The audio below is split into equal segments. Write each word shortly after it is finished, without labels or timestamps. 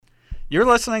You're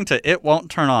listening to It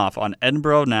Won't Turn Off on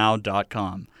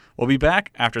EdinburghNow.com. We'll be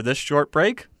back after this short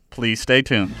break. Please stay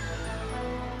tuned.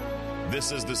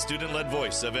 This is the student-led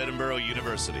voice of Edinburgh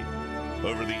University.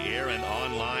 Over the air and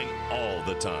online all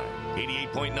the time.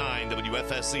 88.9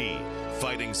 WFSE,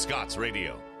 Fighting Scots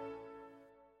Radio.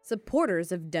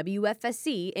 Supporters of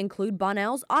WFSC include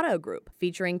Bonnell's Auto Group,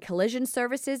 featuring collision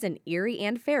services in Erie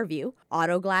and Fairview,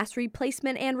 auto glass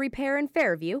replacement and repair in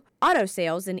Fairview, auto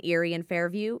sales in Erie and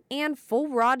Fairview, and full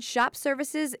rod shop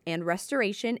services and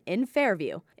restoration in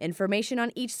Fairview. Information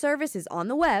on each service is on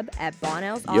the web at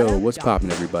bonnellsauto.com. Yo, what's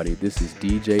poppin', everybody? This is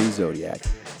DJ Zodiac.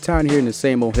 Tired of hearing the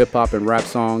same old hip-hop and rap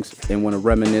songs and want to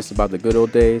reminisce about the good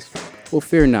old days? Well,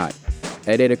 fear not.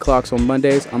 At 8 o'clock on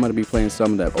Mondays, I'm going to be playing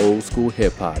some of that old school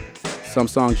hip-hop. Some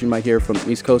songs you might hear from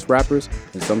East Coast rappers,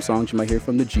 and some songs you might hear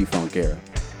from the G-Funk era.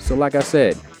 So like I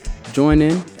said, join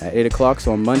in at 8 o'clock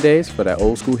on Mondays for that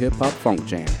old school hip-hop funk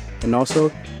jam. And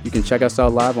also, you can check us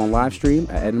out live on live stream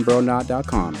at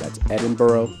EdinburghNow.com. That's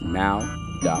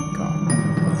EdinburghNow.com.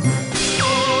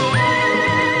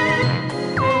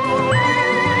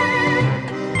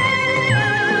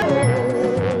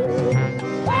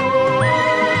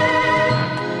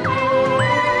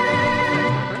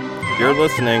 You're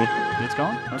listening It's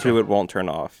going? Okay. to It Won't Turn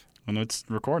Off. And it's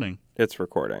recording. It's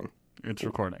recording. It's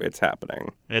recording. It's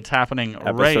happening. It's happening right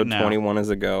Episode now. 21 is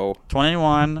a go.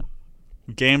 21,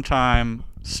 game time,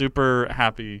 super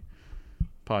happy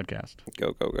podcast.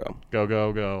 Go, go, go. Go,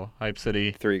 go, go. Hype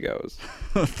City. 3 goes.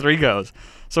 3 goes.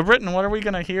 So, Britton, what are we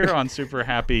going to hear on super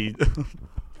happy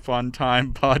fun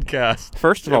time podcast?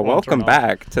 First of It all, won't turn welcome off.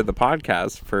 back to the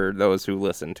podcast for those who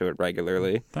listen to it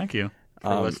regularly. Thank you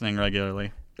for listening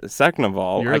regularly. Second of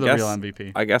all, You're I the guess, real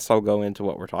MVP. I guess I'll go into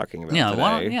what we're talking about Yeah, today.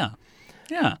 well,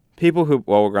 yeah. People who,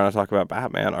 well, we're going to talk about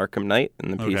Batman Arkham Knight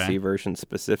and the Okay. PC version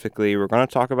specifically. We're going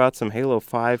to talk about some Halo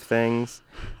 5 things.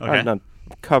 Okay. I'm going to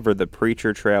cover the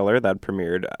Preacher trailer that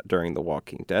premiered during The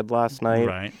Walking Dead last night.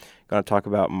 Right. Going to talk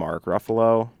about Mark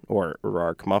Ruffalo or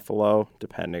Mark Muffalo,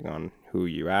 depending on who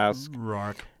you ask.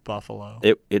 Rark Buffalo.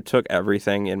 It took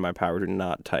everything in my power to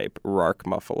not type Rark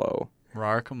Muffalo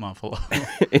Rark Muffalo.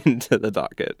 into the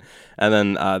docket. And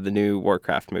then the new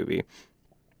Warcraft movie.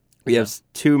 We have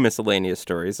 2 miscellaneous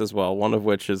stories as well, one of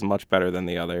which is much better than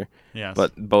the other, Yes.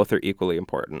 but both are equally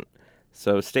important.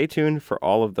 So stay tuned for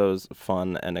all of those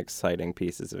fun and exciting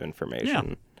pieces of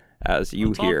information as you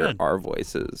It's all hear good. our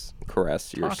voices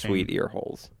caress your Talking. sweet ear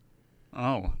holes.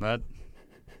 Oh, that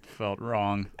felt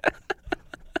wrong.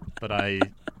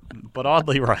 but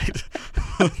oddly right.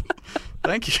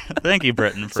 Thank you,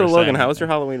 Britton, for So Logan, saying how was that. your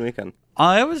Halloween weekend?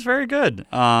 It was very good.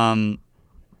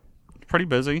 Pretty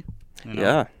busy. You know,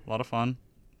 Yeah. A lot of fun.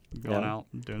 Going Yeah. out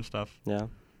and doing stuff. Yeah.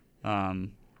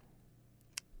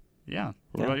 Yeah.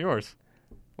 What Yeah. about yours?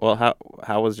 Well,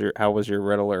 how was your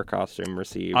Riddler costume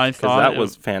received? I 'Cause thought that it-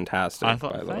 was fantastic. I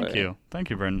thought. by the Thank way.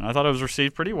 you, Britton. I thought it was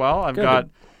received pretty well. I've Good. got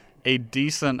a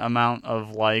decent amount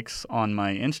of likes on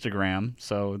my Instagram,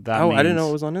 so that. Oh, means... I didn't know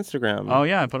it was on Instagram. Oh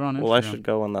yeah, I put it on Instagram. Well, I should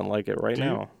go and then like it right Do you?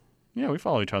 now. Yeah, we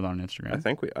follow each other on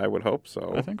Instagram. I would hope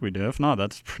so. I think we do. If not,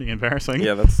 that's pretty embarrassing.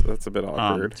 Yeah, that's a bit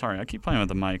awkward. Sorry, I keep playing with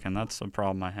the mic, and that's a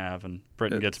problem I have. And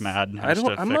Britton gets mad and I has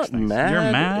don't. to I'm fix not things. mad.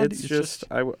 You're mad. It's just.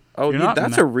 Oh, You're not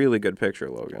that's ma- a really good picture,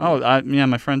 Logan. Oh, yeah,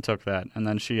 my friend took that, and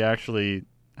then she actually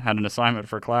had an assignment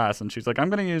for class, and she's like, "I'm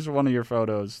going to use one of your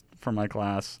photos for my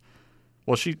class."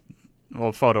 Well,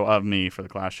 a photo of me for the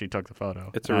class. She took the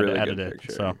photo. It's and a I had really to good edit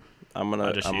picture. it. So, I'm I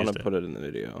gonna just I'm gonna used it. put it in the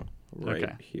video right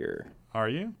Okay. here, are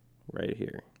you right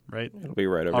here. right? It'll be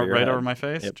right over Oh, your right head. over my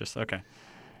face. Yep. Just okay.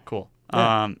 Cool.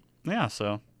 Yeah. Yeah.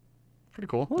 So, pretty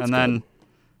cool. Well, that's and then good.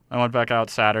 I went back out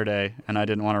Saturday, and I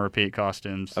didn't want to repeat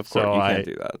costumes. Of course, so you I can't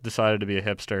do that. decided to be a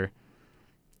hipster,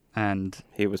 and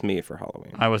He was me for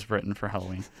Halloween. I was Britain for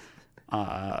Halloween.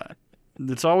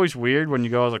 It's always weird when you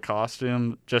go as a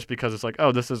costume, just because it's like,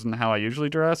 oh, this isn't how I usually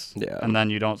dress. Yeah. And then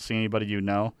you don't see anybody you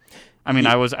know. I mean,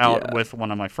 I was out yeah. with one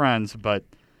of my friends, but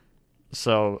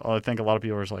so I think a lot of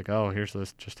people were just like, oh, here's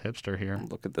this just hipster here.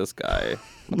 And Look at this guy.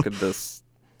 Look at this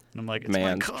I'm like, it's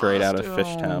man my straight out of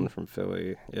costume. Fishtown from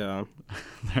Philly. Yeah.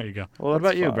 There you go. Well, What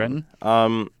about that's you, fun.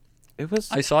 Britton? It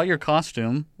was. I saw your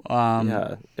costume.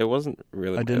 Yeah. It wasn't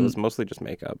really. I It didn't- was mostly just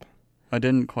makeup. I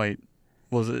didn't quite.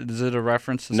 Is it a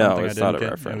reference to No, something it's I didn't not a get?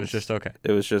 It reference. was just okay.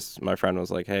 It was just my friend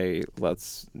was like, "Hey,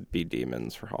 let's be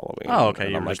demons for Halloween." Oh, okay,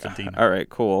 And you I'm were like, just a demon. All right,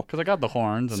 cool. Because I got the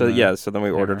horns. And So the yeah, so then we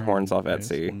hair ordered horns off and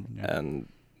face Etsy and- yeah. and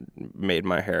made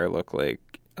my hair look like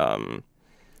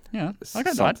Yeah, I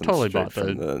something totally straight bought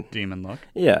from the the- demon look.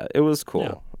 Yeah, it was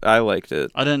cool. I liked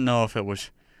it. I didn't know if it was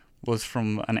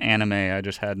from an anime I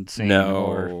just hadn't seen.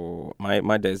 Or No,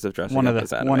 my days of dressing One up of the-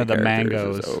 as anime one of the characters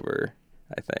mangoes. is over.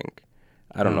 I think.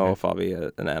 I don't know Okay. if I'll be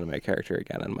an anime character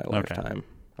again in my lifetime,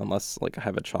 unless like I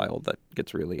have a child that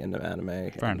gets really into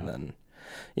anime. Fair enough. Then,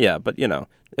 yeah, but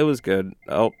it was good.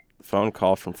 Oh, phone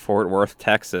call from Fort Worth,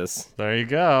 Texas. There you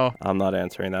go. I'm not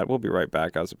answering that. We'll be right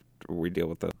back as we deal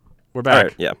with this. We're All back.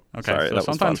 right, yeah. Okay. Sorry, So that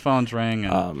sometimes was fun. phones ring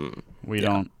and we yeah.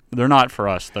 don't. They're not for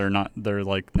us. They're not. They're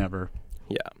like never.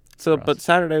 Yeah. So, for but us.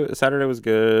 Saturday was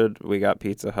good. We got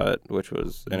Pizza Hut, which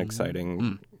was an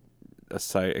Mm.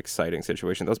 exciting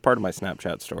situation. That was part of my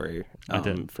Snapchat story I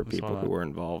did. for I saw people that. who were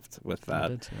involved with I that.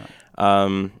 did see that.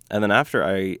 And then after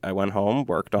I went home,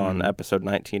 worked on Mhm. episode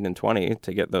 19 and 20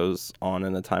 to get those on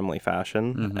in a timely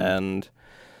fashion, Mhm. and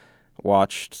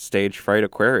watched Stage Fright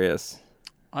Aquarius.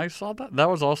 I saw that. That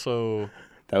was also.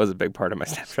 That was a big part of my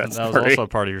Snapchat That was story. also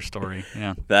part of your story.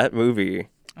 Yeah. That movie,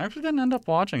 I actually didn't end up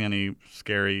watching any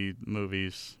scary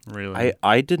movies. Really.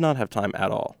 I did not have time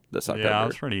at all this October. Yeah, I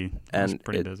was pretty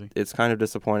busy. It's kind of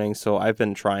disappointing. So I've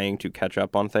been trying to catch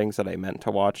up on things that I meant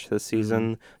to watch this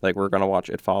season. Like we're gonna watch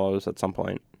It Follows at some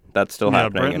point. That's still Yeah,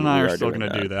 happening. Brent and I we are still doing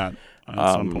going to do that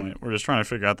at some point. We're just trying to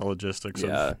figure out the logistics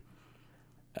Yeah, of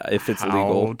if it's how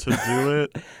legal. to do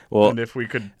it, Well, and if we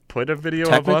could put a video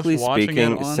of us technically watching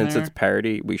speaking, it on since there. it's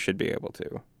parody, we should be able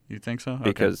to. You think so? Okay.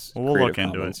 Because Well, we'll Creative look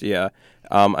into Commons, it. Yeah.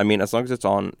 I mean, as long as it's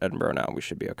on Edinburgh Now, we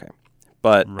should be okay.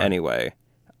 But Right. anyway,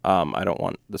 I don't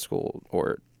want the school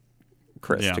or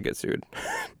Chris Yeah. to get sued.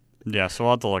 Yeah, so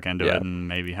we'll have to look into Yeah. it and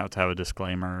maybe have to have a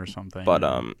disclaimer or something. But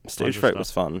and Stage bunch of Fright stuff.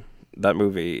 was fun. That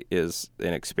movie is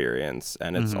an experience,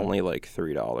 and it's Mhm. only like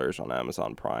 $3 on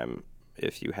Amazon Prime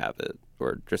if you have it,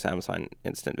 or just Amazon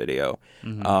Instant Video.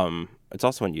 Mhm. It's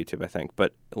also on YouTube, I think.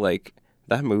 But like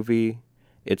that movie,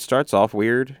 it starts off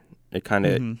weird. It kind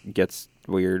of Mhm. gets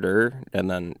weirder,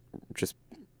 and then just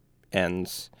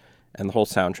ends. And the whole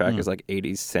soundtrack is like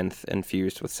 80s synth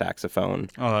infused with saxophone.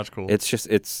 Oh, that's cool. It's just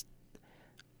it's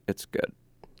good.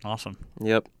 awesome.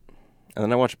 Yep. And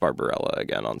then I watched Barbarella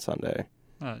again on Sunday.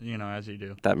 As you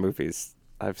do. That movie's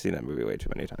I've seen that movie way too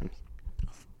many times.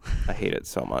 I hate it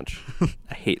so much.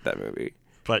 I hate that movie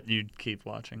But you keep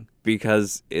watching.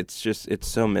 because it's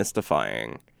so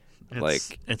mystifying.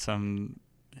 It's a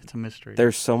mystery.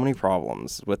 There's so many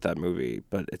problems with that movie,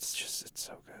 but it's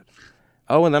so good.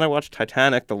 Oh, and then I watched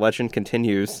Titanic: The Legend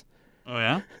Continues, Oh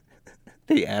yeah.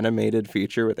 the animated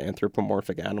feature with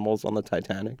anthropomorphic animals on the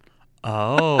Titanic.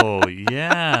 Oh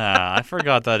yeah. I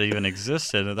forgot that even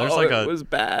existed. There's it was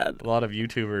bad. a lot of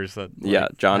YouTubers that. Yeah,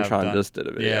 John have Tron done- just did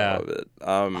a video Yeah. of it.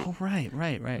 Oh right.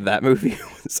 That movie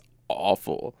was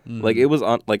awful. Mm. Like it was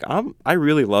on. Like I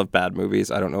really love bad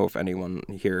movies. I don't know if anyone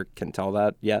here can tell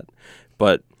that yet,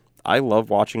 but I love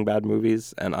watching bad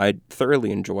movies, and I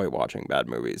thoroughly enjoy watching bad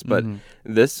movies. But Mhm.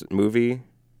 this movie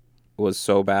was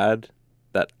so bad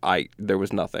that there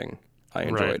was nothing. I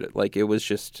enjoyed Right. it. Like it was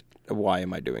just, why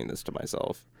am I doing this to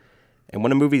myself? And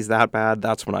when a movie's that bad,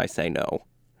 that's when I say no.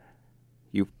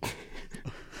 You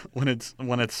When it's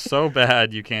so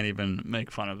bad you can't even make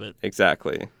fun of it.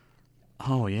 exactly.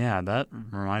 Oh yeah, that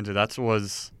reminds me. That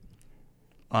was,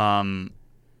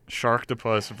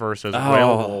 Sharktopus versus Oh.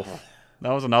 Werewolf.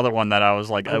 That was another one that I was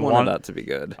like, I wanted that to be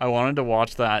good. I wanted to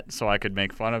watch that so I could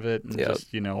make fun of it and Yep.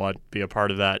 just be a part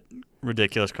of that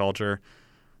ridiculous culture.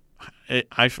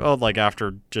 I felt like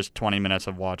after just 20 minutes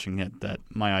of watching it that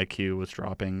my IQ was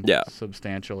dropping Yeah.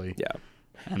 substantially. Yeah.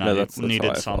 And No, I that's how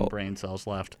needed I some felt. brain cells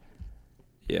left.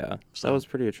 Yeah, So- that was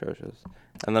pretty atrocious.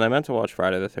 And then I meant to watch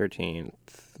Friday the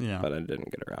 13th, Yeah. but I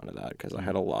didn't get around to that because I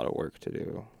had a lot of work to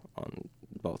do on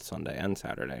both Sunday and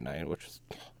Saturday night, which was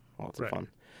lots Right. of fun.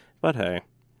 But hey,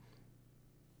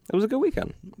 it was a good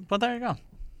weekend. But there you go.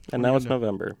 And What now are it's you gonna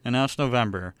November. And now it's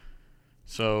November.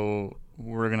 So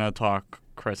we're going to talk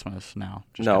Christmas now.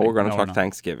 Just No, kidding. we're going to No, talk not.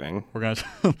 Thanksgiving. We're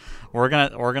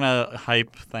gonna we're gonna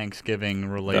hype Thanksgiving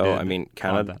related. No, I mean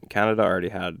Canada. content. Canada already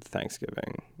had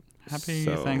Thanksgiving. Happy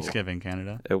so Thanksgiving,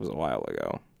 Canada, It was a while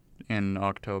ago. in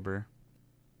October.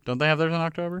 Don't they have theirs in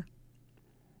October?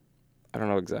 I don't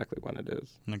know exactly when it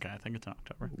is. Okay, I think it's in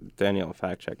October. Danielle,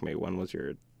 fact check me. When was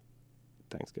your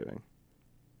Thanksgiving?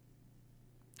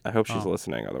 I hope she's Oh.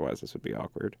 listening. Otherwise, this would be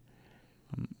awkward.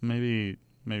 Maybe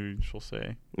she'll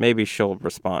say. Maybe she'll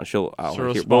respond. She'll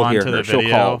We'll respond hear to her. the She'll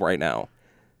video. call right now.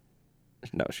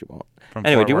 No, she won't. From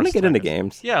Anyway, Fort do you want to Worth, get into Texas.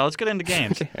 games? Yeah, let's get into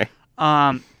games.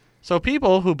 Okay. So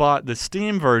people who bought the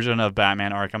Steam version of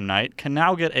Batman Arkham Knight can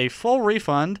now get a full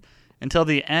refund until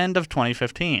the end of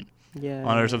 2015. Yeah.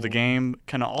 Owners of the game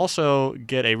can also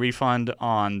get a refund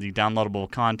on the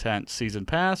downloadable content season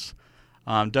pass.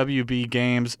 WB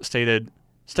Games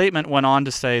statement went on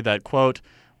to say that, quote,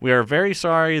 We are very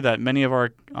sorry that many of our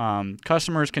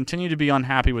customers continue to be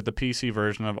unhappy with the PC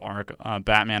version of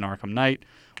Batman Arkham Knight.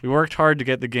 We worked hard to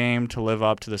get the game to live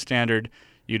up to the standard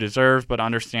you deserve, but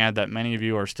understand that many of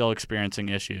you are still experiencing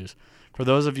issues. For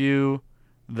those of you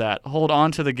that hold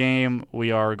on to the game,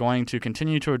 we are going to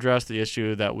continue to address the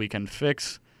issue that we can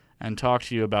fix and talk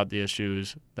to you about the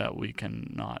issues that we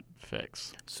cannot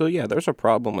fix. So yeah, there's a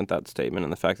problem with that statement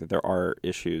and the fact that there are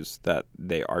issues that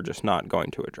they are just not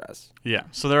going to address. Yeah,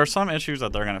 so there are some issues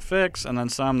that they're going to fix, and then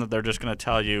some that they're just going to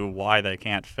tell you why they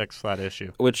can't fix that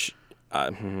issue. Which,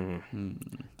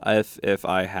 if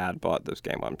I had bought this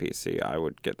game on PC, I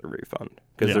would get the refund.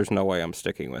 Because there's no way I'm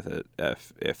sticking with it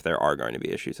if there are going to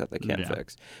be issues that they can't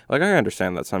fix. Like, I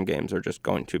understand that some games are just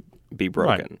going to be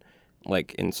broken,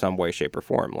 like, in some way, shape, or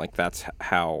form. Like, that's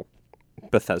how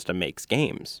Bethesda makes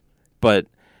games. But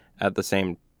at the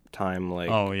same time, like...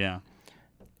 Oh, yeah.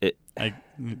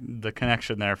 The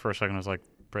connection there for a second was like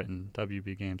Britain,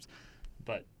 WB Games.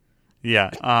 But,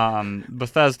 yeah,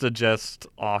 Bethesda just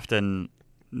often...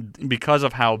 Because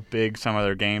of how big some of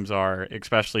their games are,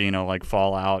 especially, like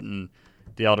Fallout and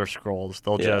The Elder Scrolls,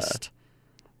 they'll just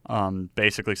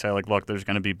basically say, like, look, there's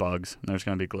going to be bugs, and there's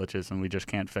going to be glitches, and we just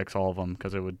can't fix all of them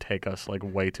because it would take us, like,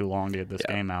 way too long to get this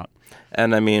game out.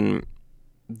 And, I mean,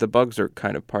 the bugs are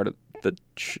kind of part of the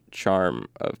charm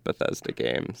of Bethesda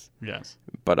games. Yes.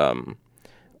 But,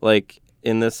 like,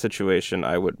 in this situation,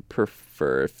 I would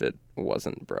prefer if it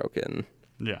wasn't broken.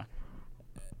 Yeah.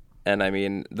 And I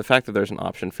mean, the fact that there's an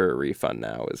option for a refund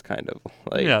now is kind of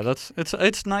like... Yeah,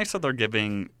 it's nice that they're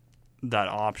giving that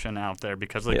option out there,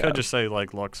 because they could just say,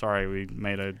 like, look, sorry, we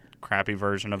made a crappy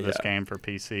version of this game for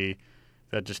PC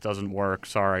that just doesn't work.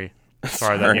 Sorry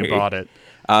that you bought it.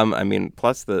 I mean,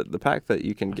 plus the fact that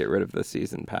you can get rid of the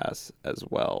season pass as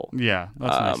well. Yeah,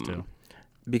 that's nice too.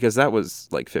 Because that was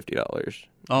like $50.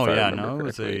 Oh, yeah, no, it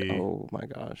was Oh, my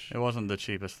gosh. It wasn't the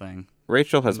cheapest thing.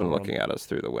 Rachel has been looking at us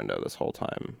through the window this whole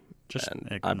time. Just and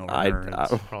ignore her.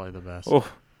 It's probably the best. You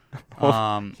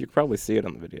can probably see it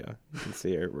on the video. You can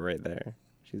see her right there.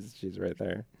 She's right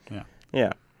there. Yeah.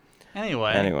 Yeah.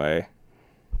 Anyway.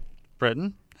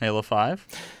 Britain, Halo 5.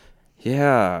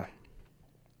 Yeah.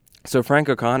 So Frank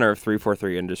O'Connor of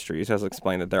 343 Industries has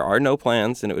explained that there are no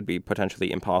plans and it would be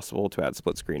potentially impossible to add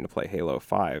split screen to play Halo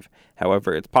 5.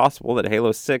 However, it's possible that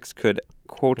Halo 6 could,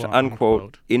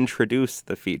 quote-unquote, introduce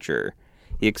the feature.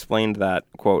 He explained that,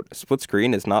 quote, split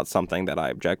screen is not something that I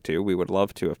object to. We would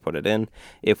love to have put it in.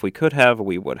 If we could have,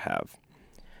 we would have.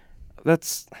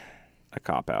 That's a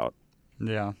cop-out.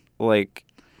 Yeah. Like...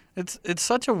 It's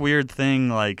such a weird thing.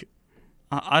 Like,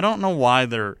 I don't know why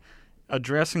they're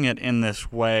addressing it in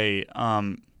this way,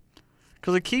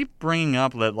 because they keep bringing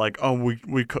up that, like, oh,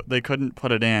 they couldn't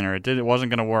put it in, or it wasn't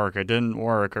going to work, it didn't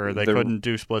work, or they couldn't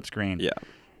do split screen.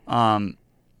 Yeah.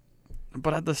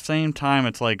 But at the same time,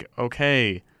 it's like,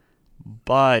 okay,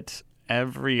 but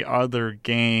every other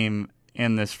game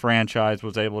in this franchise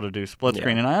was able to do split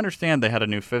screen, and I understand they had a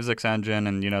new physics engine,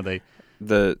 and they.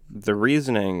 The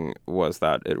reasoning was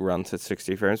that it runs at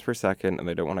 60 frames per second, and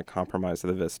they don't want to compromise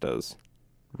the vistas.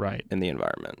 Right. In the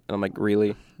environment. And I'm like,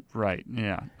 really? Right,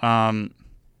 yeah.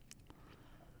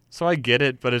 So I get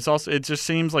it, but it just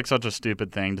seems like such a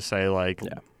stupid thing to say, like,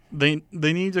 they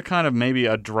need to kind of maybe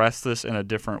address this in a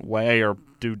different way or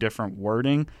do different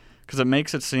wording, because it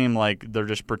makes it seem like they're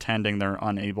just pretending they're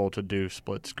unable to do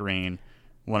split screen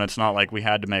when it's not like we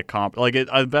had to make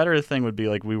a better thing would be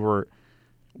like we were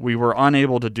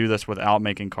unable to do this without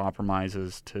making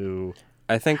compromises to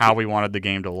how we wanted the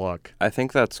game to look. I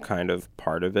think that's kind of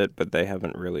part of it, but they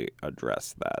haven't really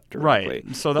addressed that directly.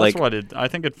 Right. So that's I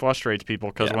think it frustrates people,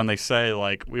 because when they say,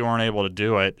 like, we weren't able to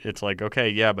do it, it's like, okay,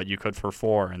 yeah, but you could for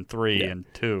 4 and 3 and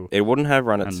 2. It wouldn't have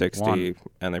run at 60, 1.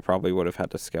 And they probably would have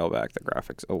had to scale back the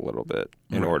graphics a little bit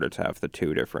in order to have the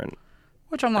two different.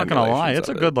 Which I'm not going to lie, it's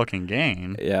a good-looking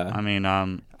game. Yeah. I mean,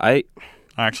 I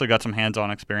actually got some hands-on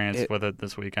experience with it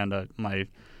this weekend. My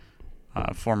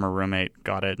former roommate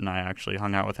got it, and I actually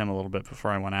hung out with him a little bit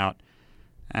before I went out.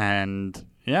 And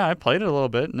yeah, I played it a little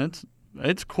bit, and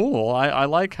it's cool. I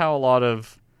like how one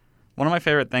of my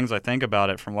favorite things I think about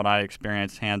it from what I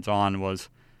experienced hands-on was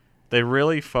they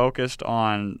really focused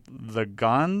on the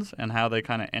guns and how they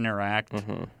kind of interact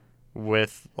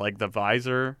with, like, the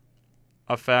visor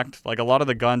effect. Like, a lot of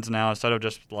the guns now, instead of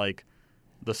just, like,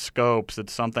 the scopes,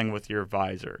 it's something with your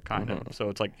visor, kind of. So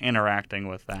it's, like, interacting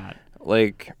with that.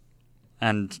 Like...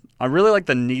 And I really like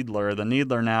the Needler. The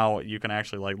Needler now, you can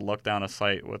actually, like, look down a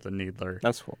sight with the Needler.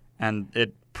 That's cool. And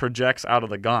it projects out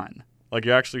of the gun. Like,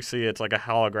 you actually see it's like a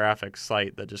holographic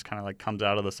sight that just kind of, like, comes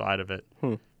out of the side of it.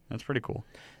 That's pretty cool.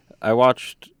 I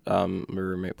watched my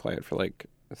roommate play it for, like,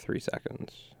 3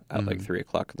 seconds at like 3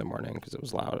 o'clock in the morning because it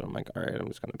was loud. And I'm like, all right, I'm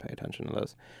just going to pay attention to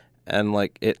this. And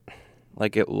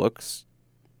it looks,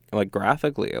 like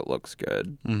graphically it looks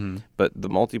good. But the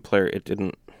multiplayer, it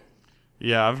didn't.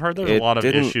 Yeah, I've heard there's a lot of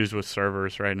issues with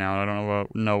servers right now. I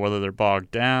don't know whether they're bogged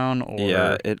down or...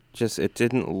 Yeah, it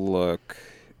didn't look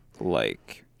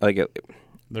like it...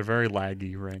 They're very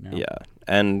laggy right now. Yeah,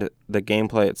 and the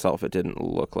gameplay itself, it didn't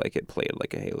look like it played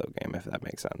like a Halo game, if that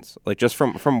makes sense. Like, just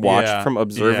from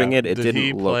observing it didn't look like... Did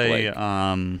he play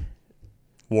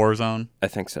Warzone? I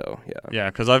think so, yeah. Yeah,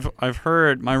 because I've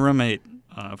heard my roommate,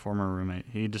 former roommate,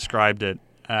 he described it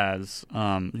as...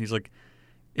 he's like...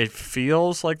 It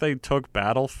feels like they took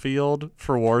Battlefield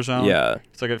for Warzone. Yeah.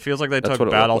 It's like it feels like they took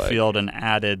Battlefield and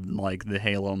added like the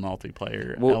Halo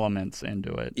multiplayer elements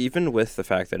into it. Even with the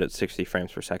fact that it's 60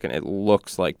 frames per second, it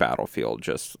looks like Battlefield,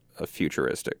 just a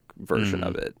futuristic version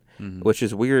of it, which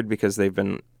is weird because they've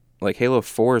been like Halo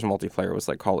 4's multiplayer was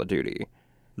like Call of Duty.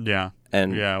 Yeah.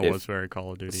 And it was very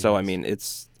Call of Duty. So I mean,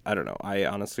 I don't know. I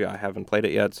haven't played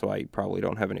it yet, so I probably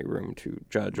don't have any room to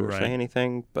judge or say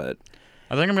anything, but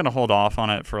I think I'm going to hold off on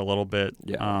it for a little bit.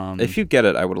 Yeah. If you get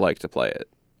it, I would like to play it.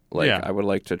 I would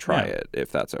like to try it,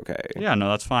 if that's okay. Yeah, no,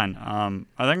 that's fine. I think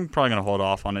I'm probably going to hold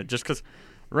off on it just because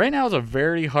right now is a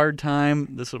very hard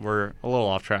time. We're a little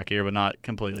off track here, but not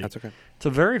completely. That's okay. It's a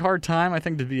very hard time, I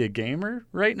think, to be a gamer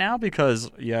right now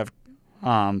because you have,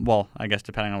 I guess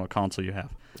depending on what console you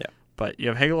have. Yeah. But you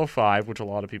have Halo 5, which a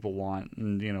lot of people want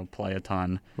and, play a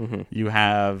ton. You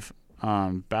have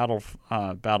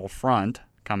Battlefront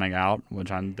coming out,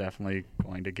 which I'm definitely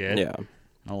going to get. Yeah.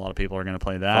 A lot of people are going to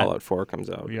play that. Fallout 4 comes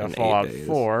out in 8 days. Fallout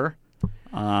 4,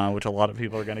 which a lot of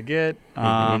people are going to get.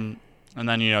 And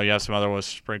then, you have some other ones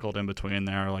sprinkled in between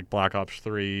there, like Black Ops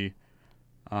 3,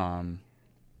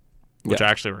 which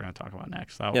actually we're going to talk about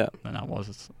next. And that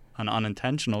was an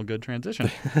unintentional good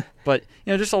transition. But,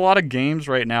 just a lot of games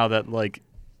right now that, like,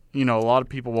 a lot of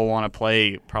people will want to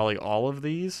play probably all of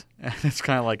these. And it's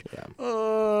kind of like,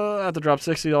 I have to drop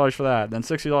 $60 for that, then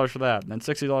 $60 for that, then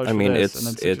 $60 for this, and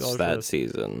then $60 it's that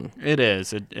season. It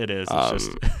is. It is.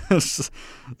 It's just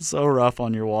so rough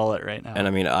on your wallet right now. And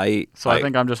I mean, I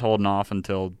think I'm just holding off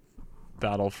until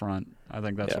Battlefront. I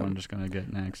think that's what I'm just going to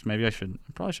get next. Maybe I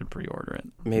probably should pre-order it.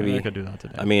 Maybe I could do that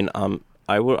today. I mean,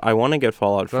 I want to get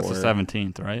Fallout 4. That's the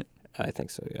 17th, right? I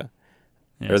think so,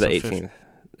 yeah. Or the 18th.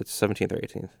 It's 17th or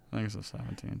 18th. I think it's the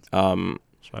 17th.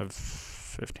 So I have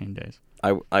 15 days.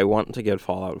 I want to get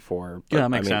Fallout 4. But that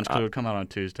makes sense because it would come out on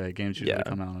Tuesday. Games usually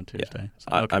come out on Tuesday.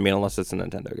 Yeah. So, I mean, unless it's a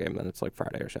Nintendo game, then it's like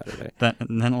Friday or Saturday. Then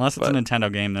unless it's a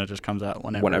Nintendo game, then it just comes out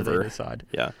whenever they decide.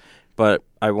 Yeah. But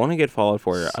I want to get Fallout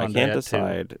 4. Sunday I can't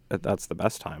decide. That's the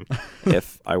best time.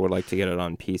 If I would like to get it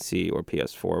on PC or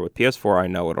PS4. With PS4, I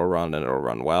know it'll run and it'll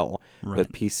run well. Right.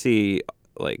 With PC,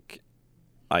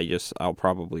 I'll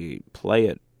probably play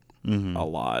it a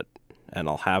lot. And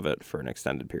I'll have it for an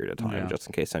extended period of time just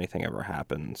in case anything ever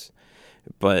happens.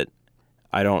 But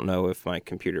I don't know if my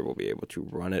computer will be able to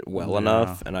run it well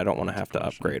enough, and I don't want to have to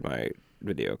upgrade my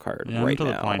video card right now. I'm to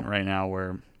the point right now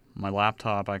where my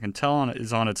laptop, I can tell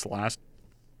is on its last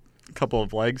couple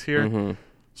of legs here.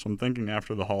 So I'm thinking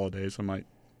after the holidays I might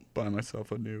buy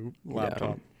myself a new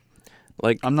laptop.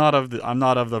 Like I'm not of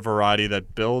the variety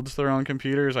that builds their own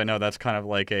computers. I know that's kind of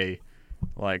like a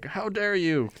how dare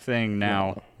you thing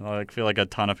now. I feel like a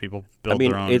ton of people build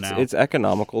their own now. It's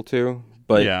economical too,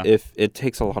 but if it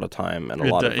takes a lot of time and a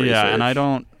lot of research. Yeah, and I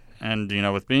don't, and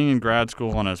with being in grad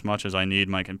school and as much as I need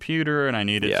my computer and I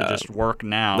need it to just work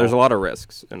now. There's a lot of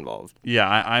risks involved. Yeah,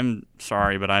 I'm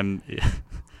sorry, but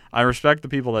I respect the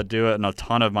people that do it, and a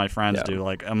ton of my friends do.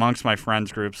 Like amongst my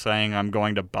friends group, saying I'm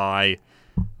going to buy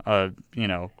a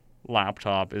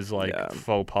laptop is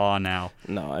faux pas now.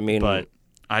 No, I mean, but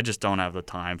I just don't have the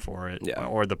time for it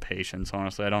or the patience,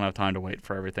 honestly. I don't have time to wait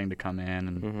for everything to come in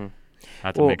and I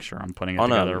have to make sure I'm putting it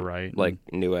together right. Like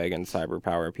Newegg and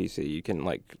CyberPower PC, you can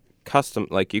custom,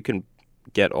 you can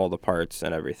get all the parts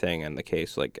and everything and the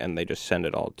case, and they just send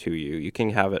it all to you. You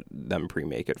can have them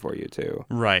pre-make it for you too.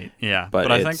 Right, yeah.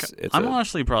 But I think I'm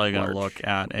honestly probably going to look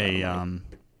at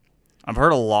I've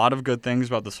heard a lot of good things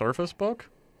about the Surface Book.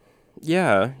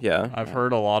 Yeah. I've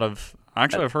heard a lot of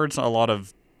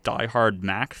diehard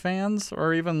Mac fans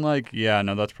are even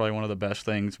that's probably one of the best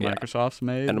things Microsoft's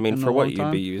made. And I mean, for what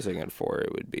you'd be using it for,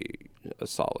 it would be a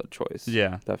solid choice.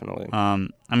 Yeah. Definitely. I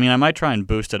mean, I might try and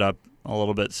boost it up a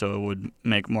little bit so it would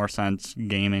make more sense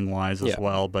gaming-wise as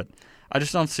well, but I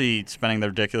just don't see spending the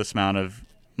ridiculous amount of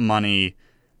money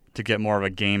to get more of a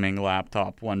gaming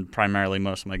laptop when primarily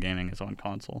most of my gaming is on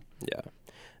console. Yeah.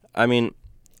 I mean,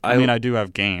 I do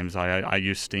have games. I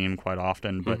use Steam quite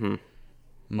often, but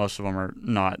most of them are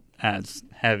not as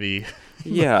heavy.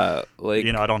 Yeah, like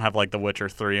I don't have like The Witcher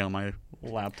 3 on my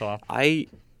laptop. I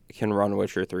can run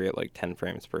Witcher 3 at like 10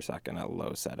 frames per second at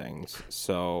low settings,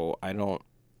 so I don't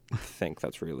think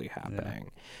that's really happening.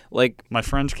 Yeah. Like my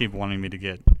friends keep wanting me to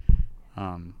get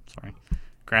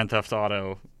Grand Theft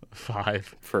Auto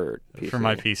 5 for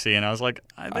my PC, and I was like,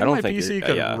 I think my PC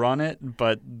could run it,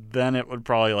 but then it would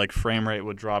probably like frame rate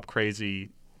would drop crazy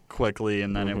quickly,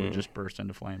 and then it would just burst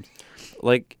into flames.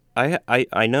 Like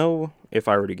I know if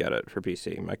I were to get it for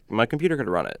PC, my computer could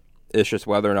run it. It's just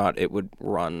whether or not it would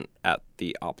run at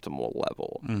the optimal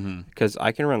level. Because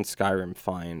I can run Skyrim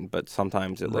fine, but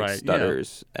sometimes it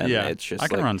stutters, and it's just I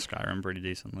can run Skyrim pretty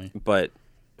decently. But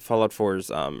Fallout 4's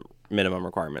minimum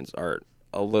requirements are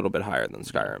a little bit higher than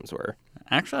Skyrim's were.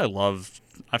 Actually,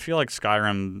 I feel like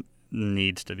Skyrim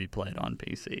needs to be played on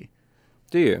PC.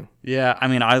 Do you? Yeah, I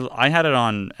mean, I had it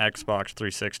on Xbox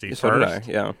 360 so first.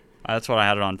 Did I, yeah. That's what I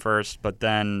had it on first, but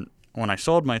then when I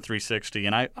sold my 360,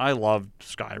 and I loved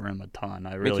Skyrim a ton.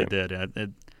 I really did.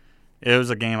 It was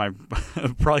a game I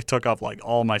probably took up like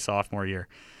all my sophomore year.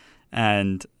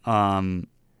 And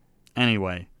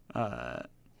anyway,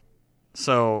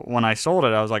 so when I sold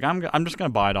it, I was like, I'm just gonna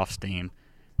buy it off Steam,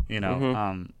 So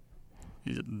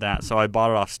I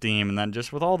bought it off Steam, and then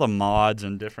just with all the mods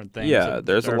and different things. Yeah,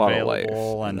 there's a lot of life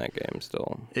in that game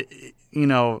still.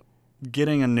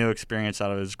 Getting a new experience out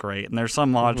of it is great. And there's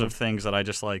some mods of things that I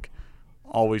just like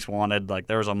always wanted. Like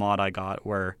there was a mod I got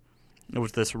where it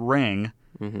was this ring.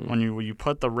 When you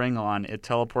put the ring on, it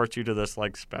teleports you to this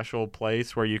like special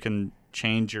place where you can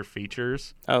change your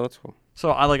features. Oh, that's cool.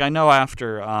 So I know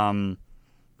after Dawnguard,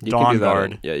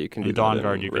 you can do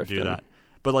Dawnguard, you could do that.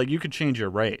 But like you could change your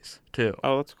race too.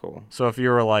 Oh, that's cool. So if you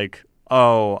were like,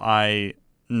 oh, I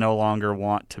no longer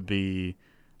want to be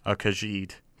a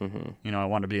Khajiit, I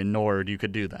want to be a Nord, you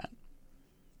could do that.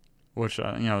 Which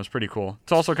is pretty cool.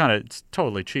 It's also it's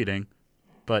totally cheating,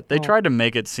 but they tried to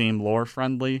make it seem lore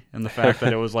friendly in the fact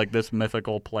that it was like this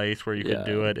mythical place where you could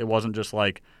do it. It wasn't just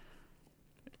like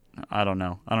I don't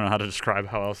know how to describe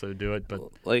how else they would do it, but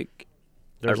like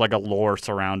there's like a lore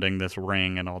surrounding this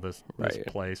ring and all this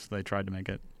place. They tried to make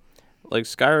it like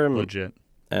Skyrim legit.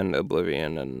 And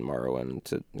Oblivion and Morrowind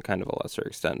to kind of a lesser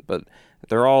extent, but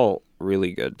they're all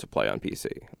really good to play on PC.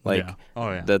 Like,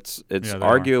 it's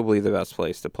arguably the best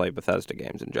place to play Bethesda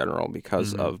games in general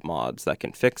because of mods that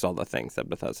can fix all the things that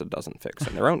Bethesda doesn't fix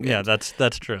in their own games. Yeah,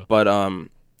 that's true. But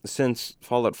since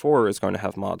Fallout 4 is going to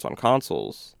have mods on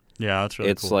consoles, that's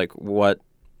really it's cool. like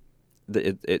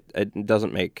it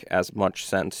doesn't make as much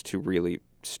sense to really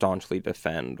staunchly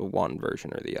defend one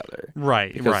version or the other.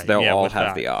 Right, because they'll all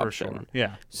have the option. Sure.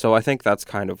 Yeah. So I think that's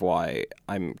kind of why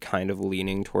I'm kind of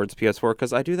leaning towards PS4,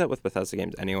 because I do that with Bethesda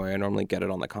games anyway. I normally get it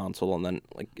on the console, and then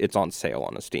like it's on sale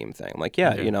on a Steam thing. Like,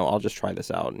 I'll just try this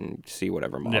out and see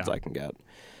whatever mods I can get.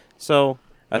 So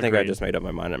I think I just made up my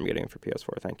mind. I'm getting it for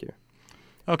PS4. Thank you.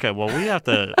 Okay, well, we have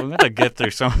to get through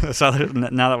some of this other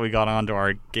now that we got onto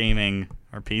our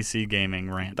PC gaming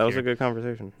rant. That was a good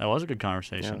conversation. That was a good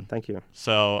conversation. Yeah, thank you.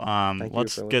 So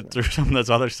let's get through some of this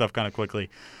other stuff kind of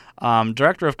quickly.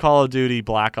 Director of Call of Duty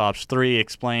Black Ops 3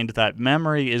 explained that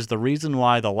memory is the reason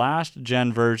why the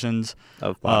last-gen versions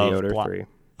of Body Odor 3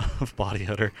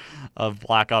 of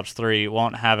Black Ops 3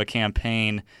 won't have a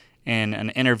campaign in an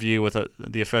interview with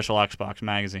the official Xbox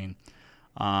magazine.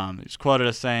 He's quoted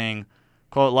as saying,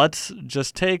 quote, "Let's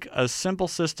just take a simple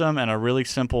system and a really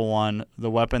simple one,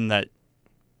 the weapon that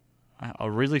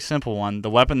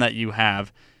you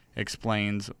have,"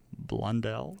 explains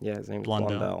Blundell. Yeah, his name's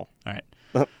Blundell. All right.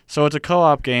 So it's a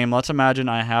co-op game. Let's imagine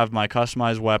I have my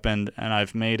customized weapon and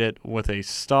I've made it with a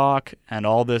stock and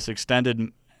all this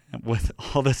extended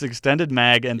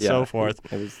mag and so forth.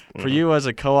 For you as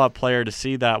a co-op player to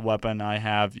see that weapon I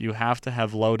have, you have to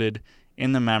have loaded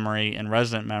in the memory and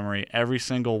resident memory every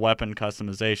single weapon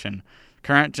customization.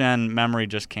 Current gen memory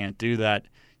just can't do that.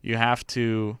 You have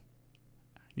to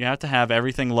have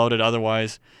everything loaded,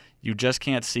 otherwise you just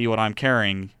can't see what I'm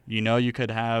carrying. You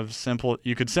could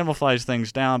simplify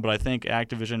things down, but I think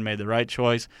Activision made the right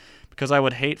choice, because I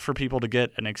would hate for people to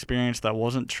get an experience that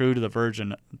wasn't true to the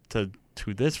version to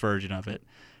this version of it.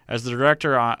 As the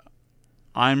director,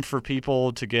 I'm for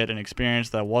people to get an experience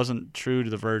that wasn't true to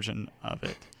the version of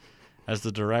it. As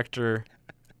the director,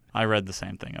 I read the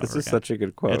same thing over again. This is such a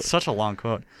good quote. It's such a long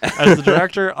quote. As the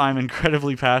director, I'm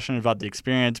incredibly passionate about the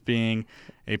experience being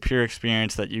a pure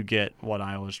experience that you get what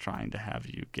I was trying to have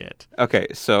you get. Okay,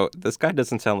 so this guy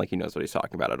doesn't sound like he knows what he's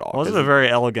talking about at all. Well, this is a very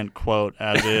elegant quote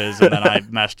as is, and then I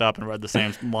messed up and read the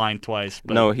same line twice.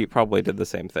 But no, he probably did the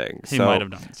same thing. He might have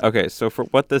done it. Okay, so for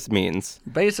what this means...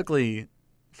 Basically,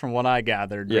 from what I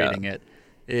gathered reading it,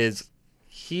 is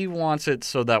he wants it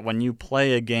so that when you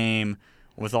play a game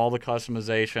with all the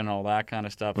customization, all that kind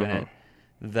of stuff in it,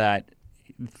 that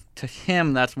to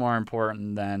him that's more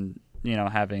important than,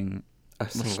 having a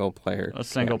single player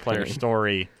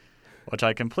story, which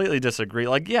I completely disagree.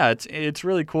 Like, yeah, it's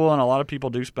really cool, and a lot of people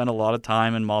do spend a lot of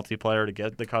time in multiplayer to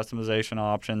get the customization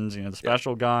options, the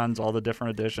special guns, all the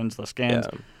different editions, the skins,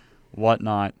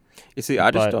 whatnot. You see, I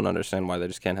just don't understand why they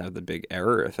just can't have the big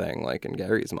error thing like in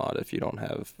Gary's mod if you don't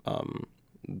have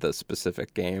the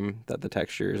specific game that the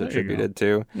texture is attributed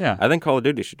to. Yeah. I think Call of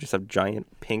Duty should just have giant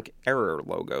pink error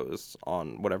logos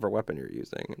on whatever weapon you're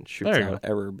using and shoots out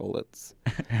error bullets.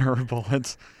 Error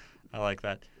bullets. I like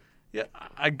that. Yeah,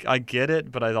 I get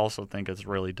it, but I also think it's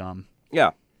really dumb.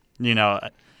 Yeah.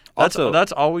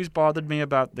 That's always bothered me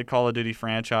about the Call of Duty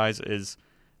franchise is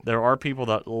there are people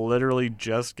that literally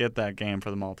just get that game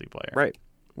for the multiplayer. Right.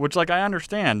 Which, I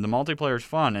understand. The multiplayer is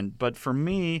fun, but for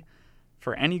me,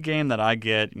 for any game that I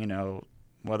get,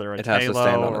 whether it's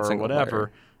Halo or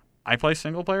whatever, I play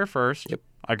single player first. Yep.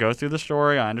 I go through the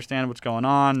story. I understand what's going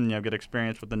on. Get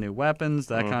experience with the new weapons,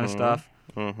 that kind of stuff.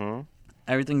 Mm-hmm.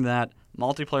 Everything that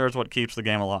multiplayer is what keeps the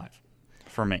game alive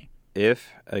for me. If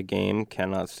a game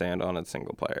cannot stand on its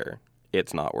single player,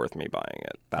 it's not worth me buying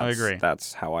it. I agree.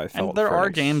 That's how I felt. And there are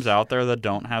games out there that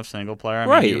don't have single player.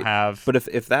 I mean, you have. But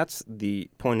if that's the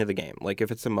point of the game, like if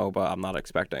it's a MOBA, I'm not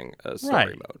expecting a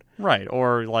story mode. Right.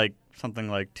 Or something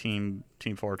like Team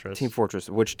Fortress. Team Fortress,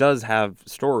 which does have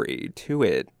story to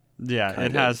it. Yeah,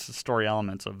 it has story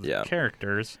elements of the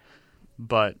characters,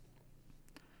 but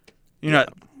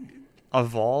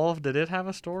Evolve, did it have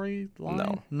a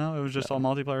storyline? No, it was just all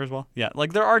multiplayer as well. Yeah,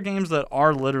 there are games that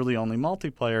are literally only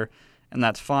multiplayer, and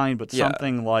that's fine. But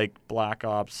something like Black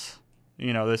Ops,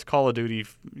 this Call of Duty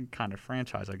kind of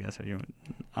franchise, I guess,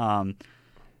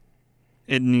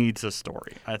 it needs a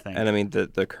story, I think. And I mean,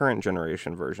 the current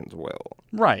generation versions will.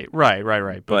 Right.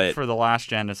 But for the last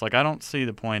gen, it's I don't see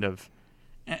the point of,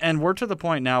 and we're to the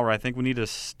point now where I think we need to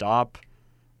stop.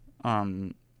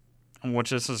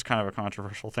 Which this is kind of a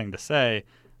controversial thing to say,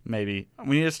 maybe.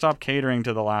 We need to stop catering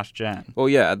to the last gen. Well,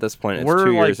 yeah, at this point, it's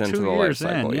 2 years into the life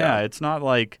cycle. Yeah, it's not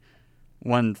like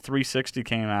when 360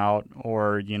 came out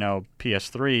or,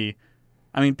 PS3.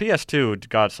 I mean, PS2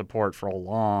 got support for a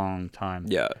long time.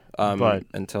 Yeah, but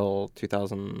until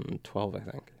 2012, I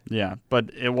think. Yeah,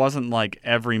 but it wasn't like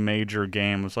every major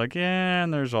game was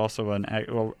and there's also an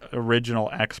original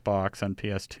Xbox and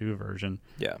PS2 version.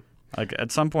 Yeah.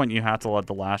 At some point, you have to let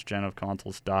the last gen of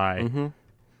consoles die. Mm-hmm.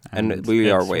 And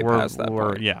we are way past that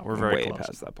point. Yeah, we're very way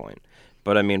past that point.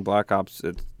 But, I mean, Black Ops,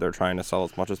 they're trying to sell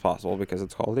as much as possible because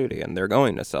it's Call of Duty, and they're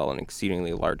going to sell an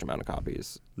exceedingly large amount of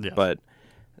copies. Yes. But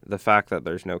the fact that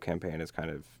there's no campaign is kind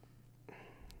of,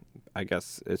 I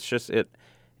guess, it's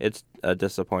a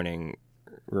disappointing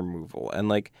removal.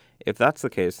 And, if that's the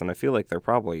case, then I feel like they're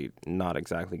probably not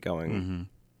exactly going... Mm-hmm.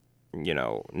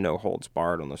 No holds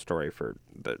barred on the story for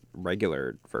the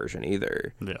regular version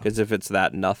either. Because Yeah. if it's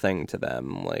that nothing to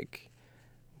them,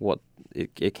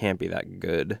 it can't be that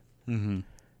good. Mm-hmm.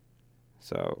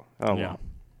 So,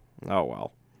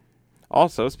 well.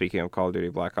 Also, speaking of Call of Duty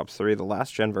Black Ops 3, the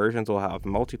last gen versions will have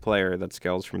multiplayer that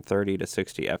scales from 30 to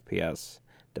 60 FPS,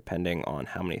 depending on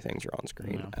how many things are on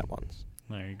screen at once.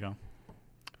 There you go.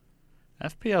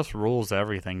 FPS rules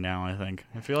everything now, I think.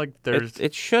 I feel like there's...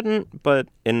 It shouldn't, but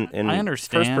in I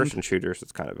understand. first-person shooters,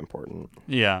 it's kind of important.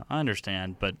 Yeah, I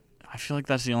understand, but I feel like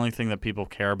that's the only thing that people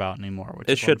care about anymore, which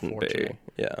it is shouldn't unfortunate.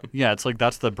 Be, yeah. Yeah, it's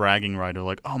that's the bragging right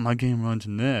of oh, my game runs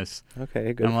in this.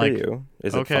 Okay, good for you.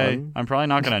 Is it fun? I'm probably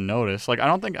not going to notice. I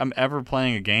don't think I'm ever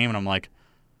playing a game and I'm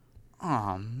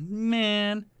oh,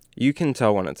 man. You can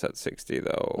tell when it's at 60,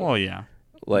 though. Oh, yeah.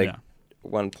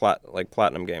 When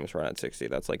platinum games run at 60,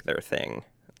 that's their thing.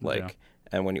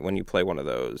 And when you play one of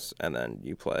those and then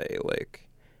you play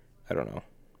I don't know,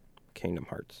 Kingdom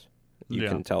Hearts, you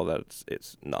can tell that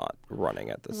it's not running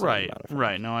at the same amount of frames.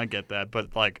 Right. No, I get that, but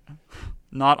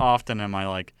not often am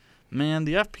I man,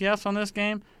 the FPS on this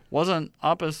game wasn't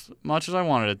up as much as I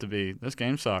wanted it to be. This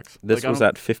game sucks. This was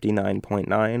at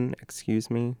 59.9,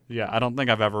 excuse me. Yeah, I don't think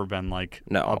I've ever been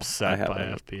upset by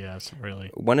FPS,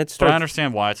 really. But I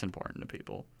understand why it's important to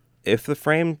people. If the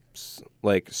frames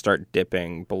start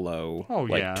dipping below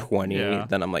 20,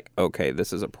 then I'm okay,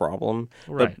 this is a problem.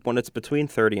 Right. But when it's between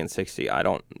 30 and 60, I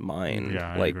don't mind.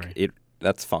 Yeah, I agree.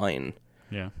 That's fine.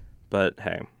 Yeah. But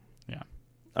hey. Yeah.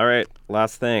 All right,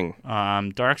 last thing.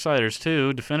 Darksiders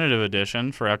 2 Definitive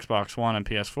Edition for Xbox One and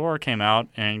PS4 came out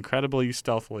incredibly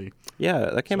stealthily.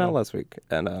 Yeah, that came out last week,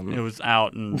 and it was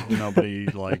out, and nobody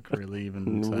really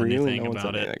even said anything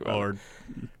about it or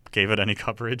gave it any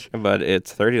coverage. But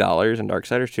it's $30, and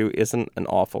Darksiders 2 isn't an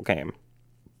awful game.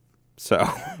 So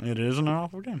it isn't an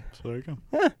awful game. So there you go.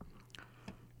 Yeah.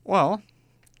 Well,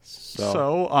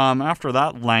 so after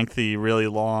that lengthy, really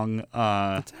long,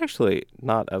 it's actually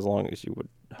not as long as you would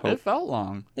hope. It felt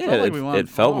long. Yeah, it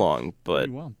felt long, but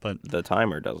but the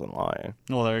timer doesn't lie.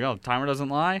 Well, there you go. Timer doesn't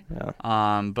lie. Yeah.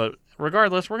 But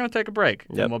regardless, we're gonna take a break,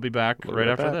 Yep. and we'll be back right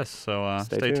after this. So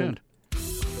stay tuned.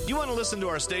 You want to listen to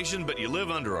our station, but you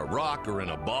live under a rock or in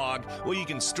a bog? Well, you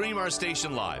can stream our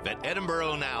station live at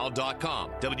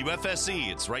edinburghnow.com.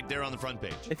 WFSC, it's right there on the front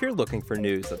page. If you're looking for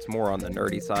news that's more on the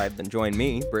nerdy side, then join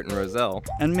me, Britton Roselle,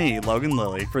 And me, Logan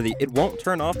Lilly, for the It Won't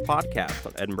Turn Off podcast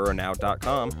on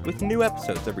edinburghnow.com with new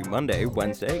episodes every Monday,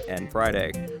 Wednesday, and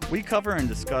Friday. We cover and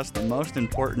discuss the most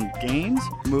important games,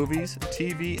 movies,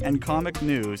 TV, and comic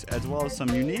news, as well as some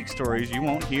unique stories you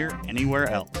won't hear anywhere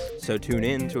else. So tune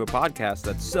in to a podcast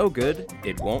that's so good,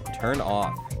 it won't turn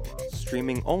off.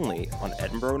 Streaming only on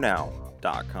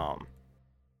edinburghnow.com.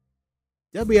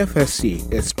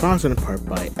 WFSC is sponsored in part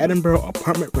by Edinburgh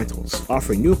Apartment Rentals,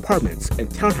 offering new apartments and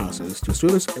townhouses to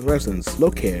students and residents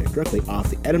located directly off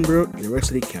the Edinburgh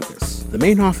University campus. The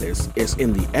main office is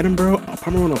in the Edinburgh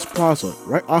Apartment Rentals Plaza,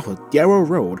 right off of Darrow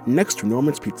Road, next to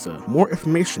Norman's Pizza. More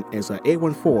information is at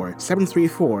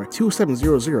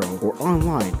 814-734-2700 or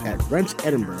online at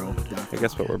rentedinburgh.com. I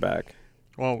guess we're back.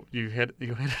 Well, you hit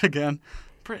it again.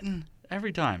 Britton,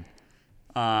 every time.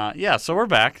 So we're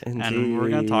back, and we're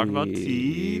going to talk about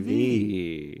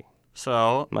TV.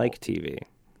 So Mike TV.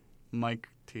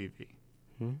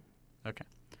 Okay.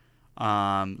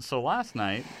 So last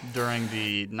night, during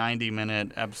the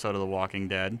 90-minute episode of The Walking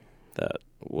Dead, That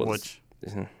was...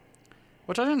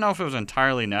 which I didn't know if it was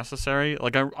entirely necessary.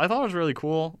 Like, I thought it was really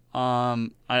cool.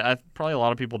 I probably a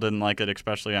lot of people didn't like it,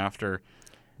 especially after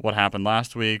what happened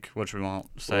last week, which we won't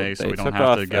say, so we don't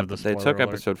have to give the spoiler They took alert.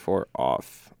 episode 4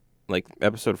 off. Like,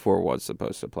 episode 4 was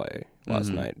supposed to play last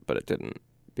night, but it didn't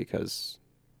because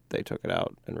they took it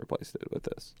out and replaced it with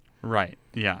this. Right,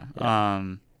 yeah.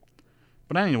 But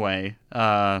anyway,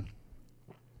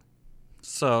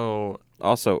 so...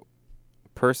 Also,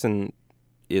 person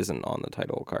isn't on the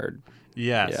title card.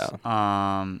 Yes.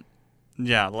 So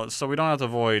we don't have to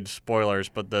avoid spoilers,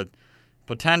 but the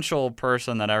potential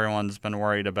person that everyone's been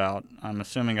worried about, I'm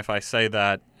assuming if I say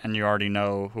that and you already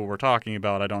know who we're talking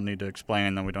about, I don't need to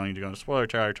explain, then we don't need to go into spoiler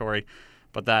territory.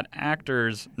 But that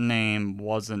actor's name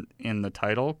wasn't in the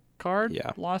title card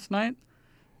last night.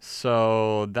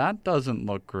 So that doesn't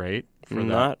look great for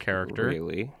that character.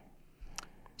 Really.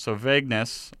 So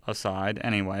vagueness aside,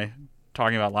 anyway,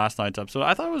 talking about last night's episode,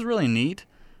 I thought it was really neat.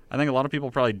 I think a lot of people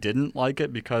probably didn't like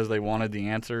it because they wanted the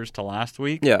answers to last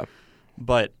week. Yeah.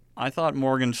 But I thought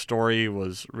Morgan's story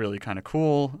was really kind of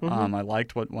cool. I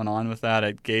liked what went on with that.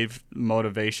 It gave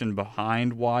motivation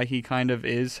behind why he kind of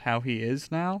is how he is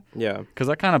now. Yeah. Because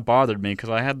that kind of bothered me because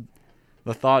I had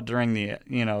the thought during the,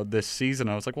 this season,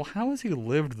 I was like, well, how has he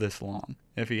lived this long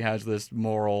if he has this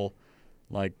moral,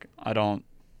 like, I don't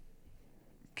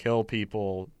kill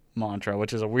people mantra,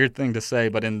 which is a weird thing to say,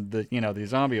 but in the, the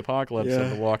zombie apocalypse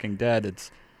of The Walking Dead,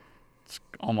 it's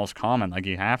almost common, like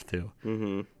you have to.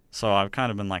 Mm-hmm. So I've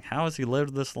kind of been like, how has he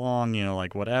lived this long?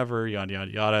 Like whatever, yada,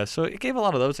 yada, yada. So it gave a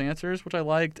lot of those answers, which I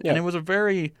liked. Yeah. And it was a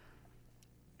very,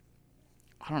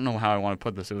 I don't know how I want to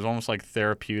put this. It was almost like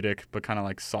therapeutic, but kind of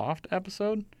like soft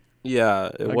episode. Yeah,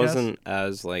 it wasn't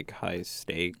as like high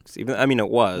stakes. It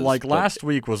was. Like last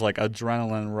week was like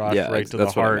adrenaline rush right to the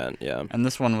that's heart. What I meant, yeah. And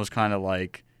this one was kind of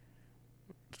like,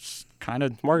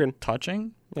 Morgan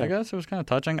touching. Yeah. I guess it was kind of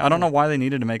touching. I don't know why they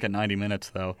needed to make it 90 minutes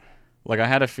though. Like I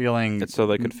had a feeling it's so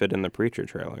they could fit in the Preacher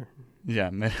trailer. Yeah,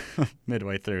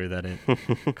 midway through that it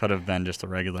could have been just a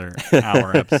regular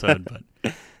hour episode,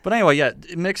 but anyway, yeah,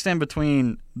 mixed in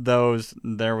between those,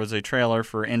 there was a trailer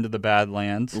for Into the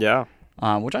Badlands. Yeah.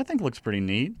 Which I think looks pretty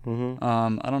neat.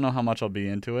 Mm-hmm. I don't know how much I'll be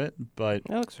into it, but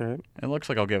it looks all right. It looks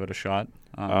like I'll give it a shot.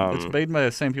 It's made by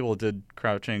the same people that did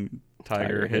Crouching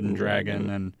Tiger, Hidden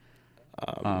Dragon, and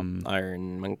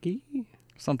Iron Monkey?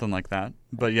 Something like that.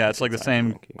 But yeah, it's like the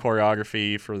same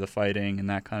choreography for the fighting and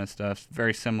that kind of stuff.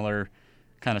 Very similar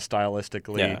kind of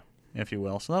stylistically, if you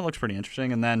will. So that looks pretty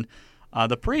interesting. And then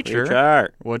The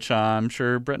Preacher, which I'm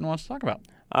sure Britton wants to talk about.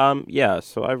 Yeah,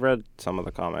 so I've read some of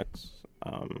the comics.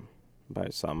 By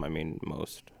some, I mean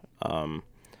most.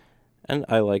 And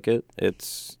I like it.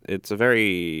 It's a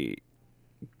very,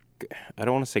 I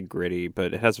don't want to say gritty,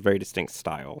 but it has a very distinct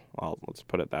style. Let's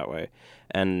put it that way.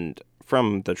 And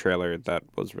from the trailer that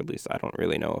was released, I don't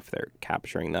really know if they're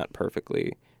capturing that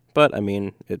perfectly. But, I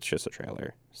mean, it's just a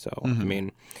trailer. So, I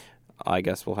mean, I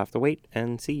guess we'll have to wait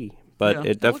and see. But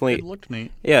it definitely... It looked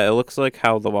neat. Yeah, it looks like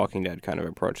how The Walking Dead kind of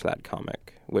approached that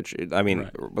comic. Which,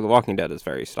 The Walking Dead is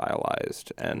very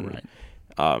stylized. And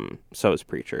So is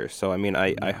Preacher. So, I mean,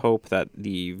 I hope that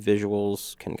the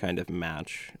visuals can kind of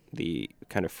match the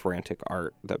kind of frantic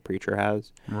art that Preacher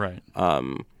has. Right.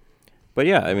 But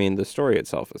yeah, I mean, the story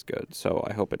itself is good, so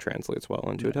I hope it translates well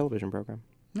into a television program.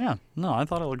 Yeah. No, I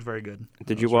thought it looked very good.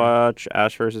 Did you watch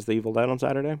Ash vs. the Evil Dead on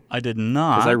Saturday? I did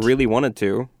not. Because I really wanted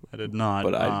to. I did not.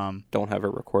 But I don't have a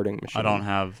recording machine. I don't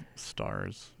have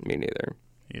stars. Me neither.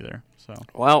 Either. So.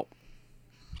 Well.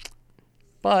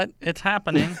 But it's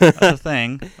happening. That's a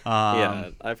thing. Yeah,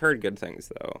 I've heard good things,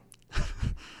 though.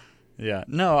 Yeah.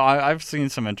 No, I've seen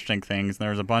some interesting things.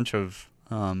 There's a bunch of...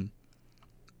 I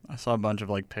saw a bunch of,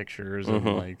 like, pictures of,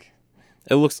 like...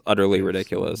 It looks utterly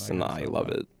ridiculous, and I love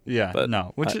it. Yeah, but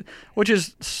no. Which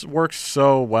works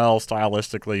so well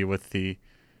stylistically with the,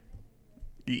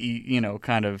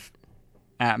 kind of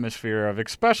atmosphere of,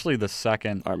 especially the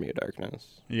second... Army of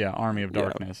Darkness. Yeah, Army of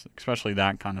Darkness. Yeah. Especially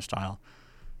that kind of style.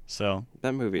 So...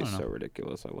 That movie is so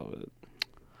ridiculous. I love it.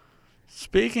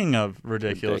 Speaking of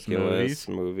ridiculous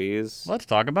movies, let's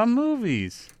talk about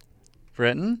movies.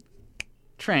 Britain,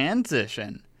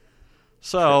 transition.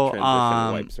 So,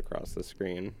 transition wipes across the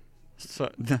screen.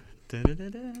 So,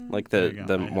 like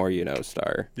the More You Know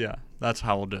star. Yeah, that's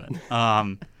how we'll do it.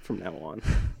 From now on.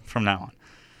 From now on.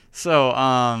 So,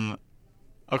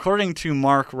 according to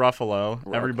Mark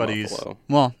Ruffalo,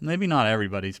 well, maybe not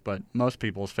everybody's, but most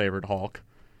people's favorite Hulk.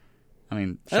 I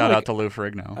mean, shout out to Lou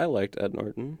Ferrigno. I liked Ed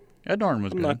Norton. Ed Norton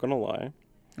was good. I'm not gonna lie.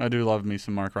 I do love me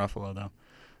some Mark Ruffalo, though.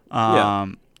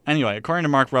 Anyway, according to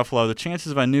Mark Ruffalo, the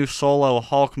chances of a new solo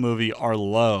Hulk movie are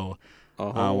low,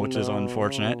 which is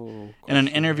unfortunate. In an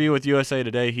interview with USA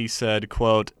Today, he said,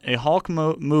 quote, "A Hulk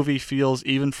movie feels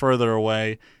even further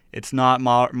away. It's not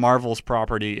Marvel's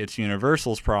property, it's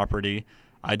Universal's property.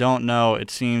 I don't know,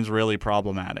 it seems really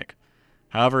problematic."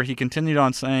 However, he continued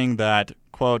on saying that,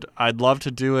 quote, "I'd love to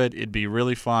do it, it'd be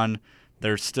really fun.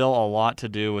 There's still a lot to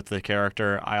do with the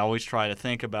character. I always try to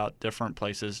think about different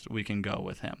places we can go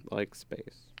with him." Like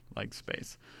space.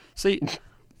 See,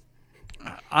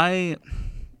 I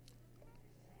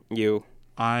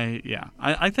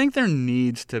think there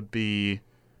needs to be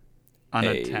an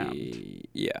attempt.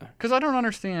 Yeah. Because I don't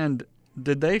understand,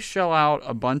 did they shell out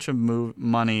a bunch of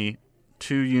money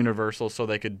to Universal so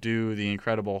they could do the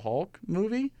Incredible Hulk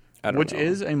movie? Which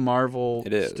is a Marvel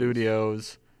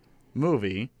Studios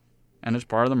movie, and it's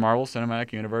part of the Marvel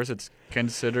Cinematic Universe. It's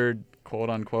considered,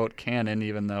 quote-unquote, canon,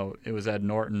 even though it was Ed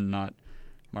Norton, not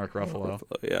Mark Ruffalo.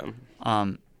 Yeah.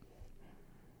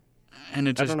 And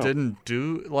it just didn't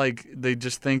do, like, they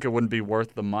just think it wouldn't be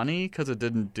worth the money because it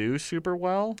didn't do super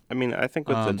well. I mean, I think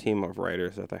with the team of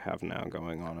writers that they have now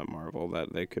going on at Marvel,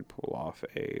 that they could pull off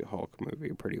a Hulk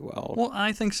movie pretty well. Well,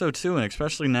 I think so, too, and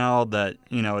especially now that,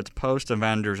 it's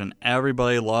post-Avengers and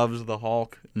everybody loves the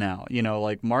Hulk now.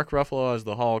 Like, Mark Ruffalo as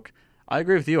the Hulk, I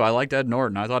agree with you. I liked Ed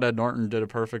Norton. I thought Ed Norton did a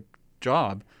perfect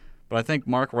job. But I think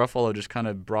Mark Ruffalo just kind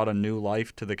of brought a new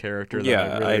life to the character that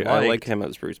I really liked. I like him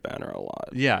as Bruce Banner a lot.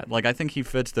 Yeah, like I think he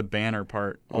fits the Banner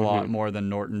part a lot more than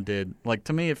Norton did. Like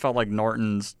to me, it felt like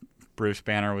Norton's Bruce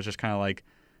Banner was just kind of like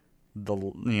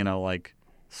like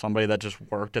somebody that just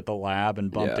worked at the lab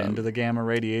and bumped into the gamma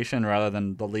radiation rather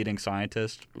than the leading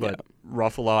scientist. But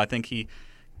Ruffalo, I think he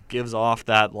gives off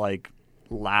that like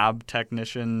lab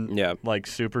technician, like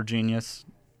super genius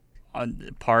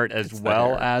part as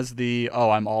well as the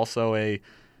I'm also a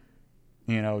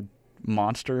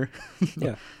monster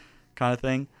kind of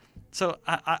thing. So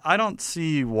I don't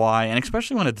see why, and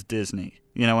especially when it's Disney.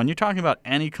 When you're talking about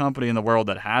any company in the world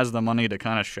that has the money to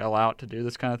kind of shell out to do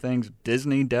this kind of things,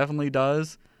 Disney definitely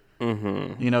does.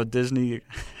 Disney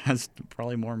has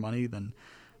probably more money than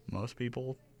most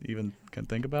people even can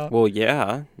think about. Well,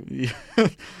 yeah.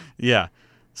 Yeah.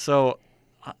 So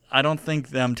I don't think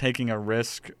them taking a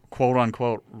risk,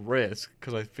 quote-unquote risk,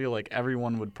 because I feel like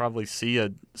everyone would probably see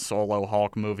a solo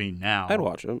Hulk movie now. I'd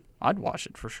watch it. I'd watch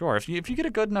it for sure. If you get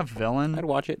a good enough villain... I'd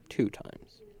watch it 2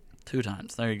 times. 2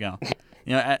 times. There you go.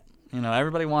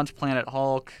 Everybody wants Planet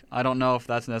Hulk. I don't know if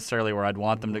that's necessarily where I'd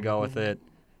want them to go with it,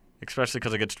 especially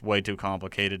because it gets way too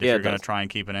complicated if you're going to try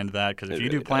and keep it into that. Because if you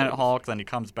do Planet Hulk, then he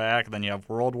comes back, then you have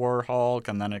World War Hulk,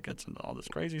 and then it gets into all this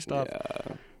crazy stuff.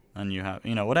 Yeah. And you have,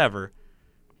 whatever.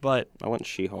 But I want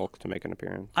She-Hulk to make an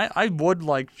appearance. I would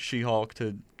like She-Hulk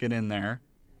to get in there.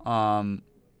 I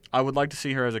would like to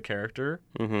see her as a character.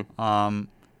 Mm-hmm.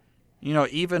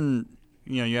 Even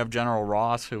you have General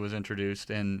Ross, who was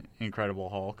introduced in Incredible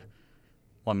Hulk.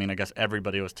 Well, I mean, I guess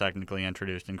everybody was technically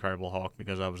introduced in Incredible Hulk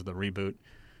because that was the reboot.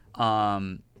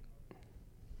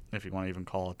 If you want to even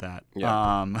call it that.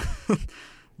 Yeah.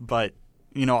 But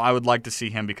I would like to see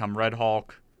him become Red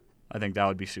Hulk. I think that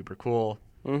would be super cool.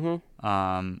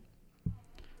 Mm-hmm.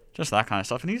 just that kind of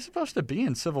stuff. And he's supposed to be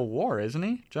in Civil War, isn't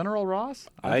he, General Ross?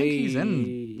 I think he's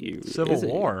in Civil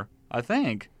War. I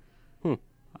think.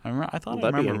 I thought I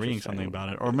remember reading something about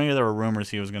it, or maybe there were rumors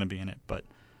he was going to be in it, but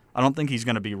I don't think he's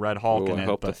going to be Red Hulk in it. I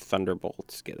hope the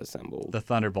Thunderbolts get assembled. The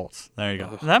Thunderbolts. There you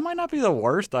go. That might not be the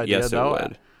worst idea, though. Yes, it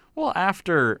would. Well,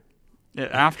 after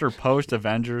post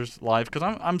Avengers life,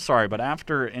 because I'm sorry, but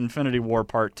after Infinity War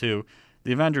Part 2,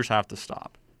 the Avengers have to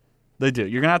stop. They do.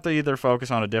 You're going to have to either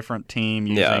focus on a different team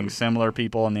using similar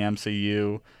people in the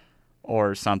MCU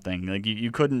or something. Like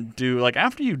you couldn't do, like,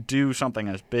 after you do something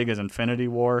as big as Infinity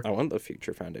War. I want the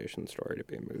Future Foundation story to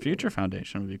be a movie. Future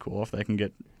Foundation would be cool if they can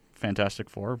get Fantastic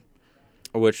Four.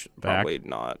 Which back. Probably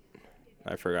not.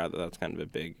 I forgot that that's kind of a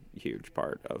big, huge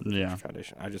part of the Future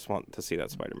Foundation. I just want to see that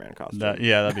Spider-Man costume.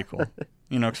 That'd be cool.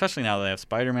 Especially now they have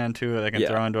Spider-Man 2. They can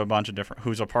throw into a bunch of different,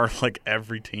 who's a part of, like,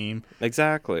 every team.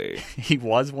 Exactly. He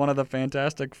was one of the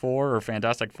Fantastic Four, or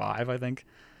Fantastic Five, I think.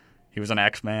 He was an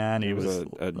X-Man. He was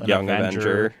a young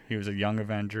Avenger. He was a young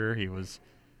Avenger. He was,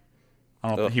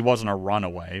 he wasn't a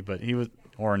runaway, but he was,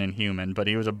 or an Inhuman, but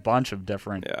he was a bunch of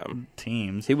different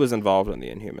teams. He was involved in the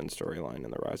Inhuman storyline in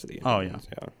the Rise of the Inhumans. Oh,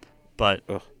 yeah. But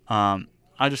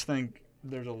I just think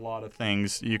there's a lot of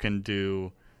things you can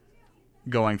do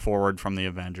going forward from the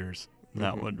Avengers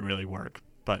that would really work.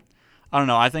 But I don't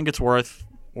know. I think it's worth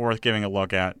giving a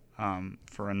look at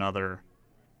for another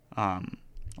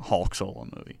Hulk solo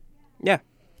movie.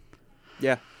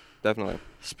 Yeah, definitely.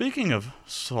 Speaking of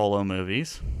solo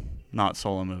movies, not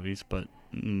solo movies, but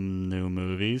new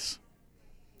movies.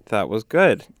 That was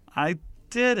good. I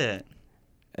did it.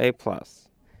 A+.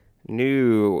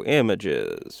 New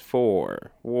images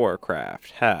for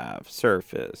Warcraft have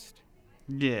surfaced.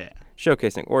 Yeah.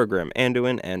 Showcasing Orgrim,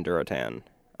 Anduin, and Durotan.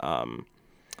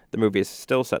 The movie is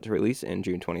still set to release in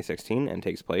June 2016 and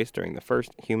takes place during the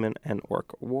first human and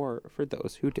orc war, for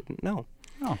those who didn't know.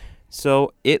 Oh.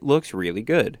 So it looks really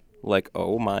good. Like,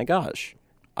 oh my gosh.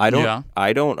 I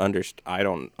don't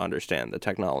understand the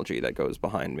technology that goes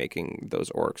behind making those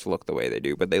orcs look the way they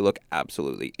do, but they look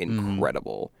absolutely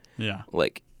incredible. Yeah.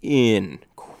 Like,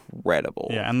 incredible.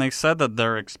 Yeah, and they said that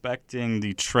they're expecting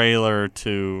the trailer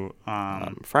to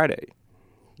Friday.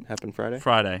 Happen Friday?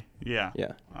 Friday. Yeah.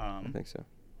 Yeah. I think so.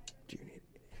 Do you need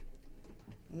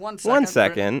 1 second? 1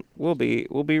 second. We'll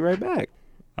be right back.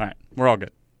 All right. We're all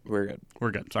good. We're good.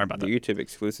 We're good. Sorry about that. The YouTube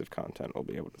exclusive content will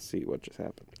be able to see what just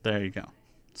happened. There you go.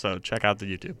 So check out the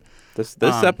YouTube.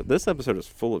 This episode is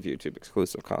full of YouTube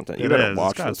exclusive content. You better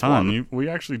watch this one. We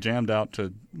actually jammed out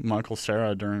to Michael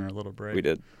Cera during our little break. We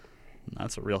did.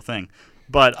 That's a real thing.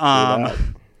 But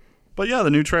yeah,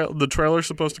 the trailer's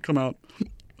supposed to come out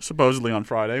supposedly on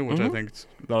Friday, which I think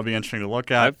that'll be interesting to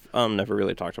look at. I've never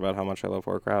really talked about how much I love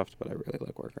Warcraft, but I really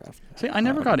like Warcraft. See, I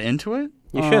never got into it.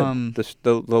 You should.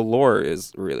 The lore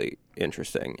is really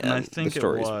interesting, and I think the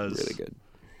story's really good.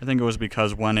 I think it was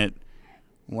because when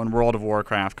World of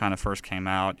Warcraft kind of first came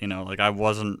out, I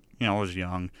wasn't, I was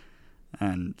young,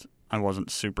 and I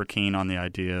wasn't super keen on the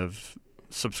idea of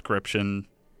subscription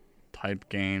type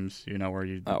games, where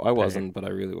you. Oh, I wasn't, but I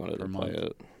really wanted to play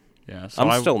it. Yeah, so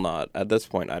I'm still not. At this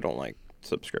point, I don't like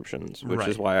subscriptions, which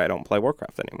is why I don't play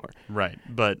Warcraft anymore. Right,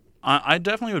 but I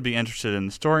definitely would be interested in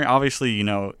the story. Obviously,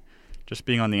 just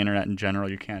being on the internet in general,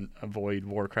 you can't avoid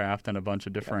Warcraft and a bunch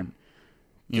of different,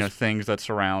 things that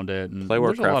surround it. And play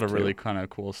Warcraft there's a lot of too. really kind of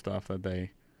cool stuff that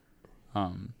they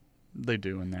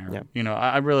do in there. Yeah.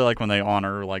 I really like when they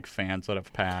honor like fans that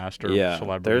have passed or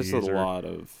celebrities. There's a lot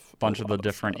of bunch of the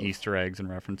different stuff. Easter eggs and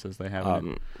references they have.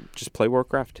 Just play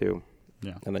Warcraft 2.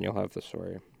 Yeah. And then you'll have the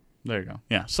story. There you go.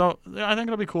 Yeah. So I think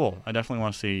it'll be cool. I definitely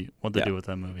want to see what they do with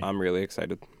that movie. I'm really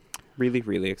excited. Really,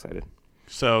 really excited.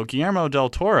 So Guillermo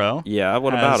del Toro. Yeah.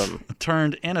 What about him?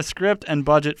 Turned in a script and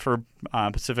budget for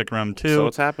Pacific Rim 2. So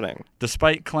what's happening?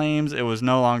 Despite claims it was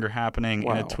no longer happening.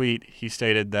 Wow. In a tweet, he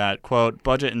stated that, quote,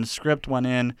 "Budget and script went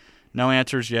in. No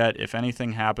answers yet. If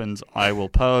anything happens, I will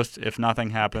post. If nothing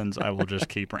happens, I will just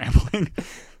keep rambling."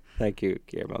 Thank you,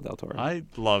 Guillermo del Toro. I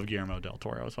love Guillermo del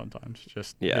Toro sometimes.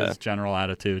 Just his general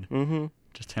attitude. Mm-hmm.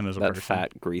 Just him as a person. That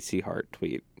fat, greasy heart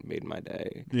tweet made my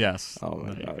day. Yes. Oh,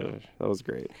 my gosh. That was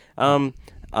great.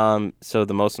 So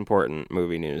the most important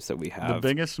movie news that we have. The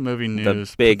biggest movie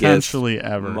news potentially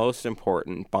ever. Most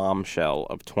important bombshell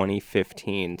of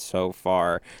 2015 so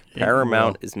far.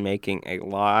 Paramount is making a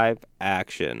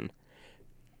live-action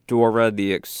Dora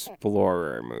the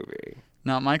Explorer movie.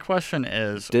 Now, my question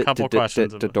is a couple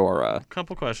questions. Dora. A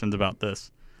couple questions about this.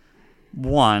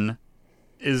 One,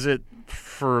 is it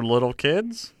for little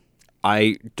kids?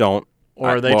 I don't. Or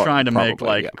are they trying to make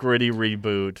gritty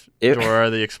reboot?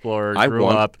 Dora the Explorer grew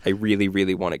up. I really,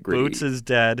 really want it gritty. Boots is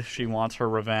dead. She wants her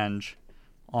revenge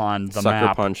on the Sucker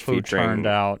map Punch who featuring... turned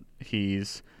out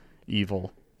he's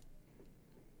evil.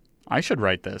 I should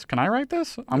write this. Can I write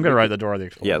this? I'm going to write the Dora the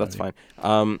Explorer. Yeah, that's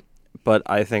fine. But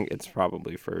I think it's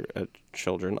probably for a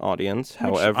children audience. Which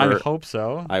However, I hope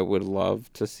so. I would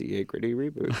love to see a gritty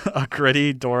reboot. A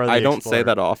gritty Dora the Explorer. I don't say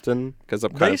that often because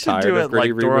I'm kind They of should tired do of it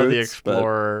gritty like reboots. Dora the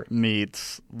Explorer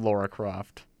meets Lara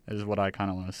Croft is what I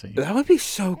kind of want to see. That would be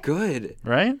so good.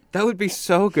 Right? That would be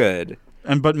so good.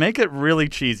 But make it really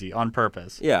cheesy on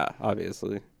purpose. Yeah,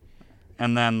 obviously.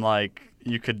 And then like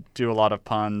you could do a lot of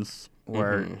puns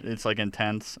where it's like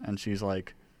intense and she's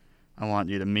like, I want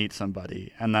you to meet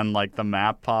somebody. And then like the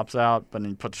map pops out, but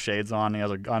he puts shades on, he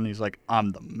has a gun, he's like,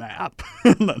 I'm the map.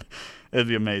 It'd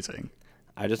be amazing.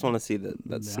 I just want to see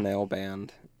that snail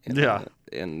band.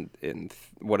 In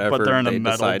whatever but they're in they a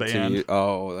metal decide band. to use.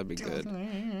 Oh, that'd be good.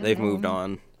 They've moved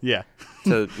on. Yeah.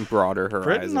 To broader horizons.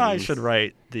 Britt and I should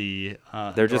write the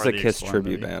they're just Dora a the Kiss Explorer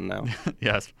tribute movie. band now.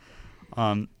 Yes.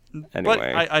 Anyway. But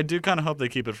I do kind of hope they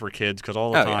keep it for kids because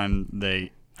all the time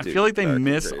I feel like they Dark and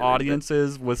miss Great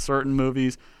audiences with certain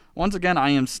movies. Once again,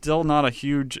 I am still not a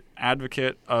huge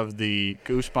advocate of the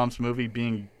Goosebumps movie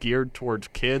being geared towards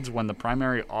kids when the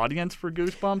primary audience for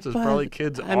Goosebumps is probably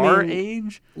kids our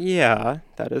age. Yeah,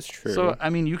 that is true. So, I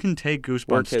mean, you can take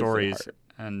Goosebumps kids at stories heart.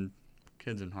 and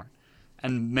kids in heart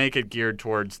and make it geared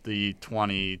towards the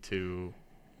 20 to,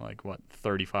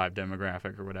 35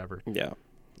 demographic or whatever. Yeah.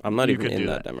 I'm not You even could in do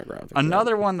that that. demographic.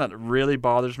 Another one that really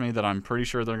bothers me that I'm pretty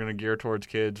sure they're going to gear towards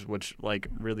kids, which,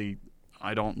 really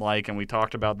I don't like, and we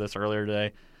talked about this earlier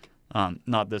today.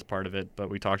 Not this part of it,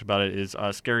 but we talked about it, is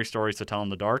Scary Stories to Tell in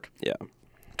the Dark. Yeah.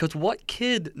 Because what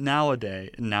kid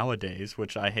nowadays,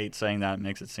 which I hate saying that, it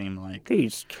makes it seem like...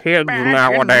 These kids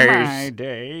nowadays.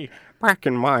 Back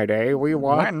in my day, we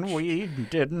watched... When we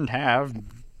didn't have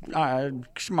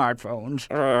smartphones.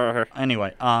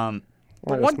 Anyway,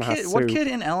 but what kid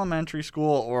in elementary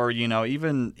school or,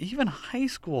 even high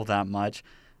school that much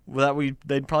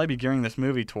they'd probably be gearing this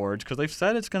movie towards because they've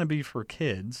said it's going to be for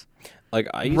kids.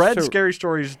 Scary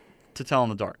Stories to Tell in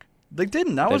the Dark. They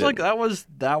didn't. That was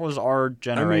our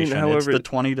generation. However, it's the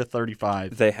 20 to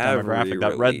 35 they have demographic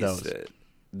that read those.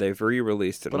 They've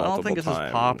re-released it but multiple I don't think it's times.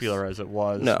 as popular as it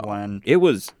was when it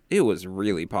was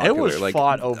really popular. It was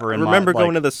fought over. I remember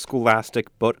going to the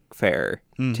Scholastic Book Fair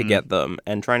to get them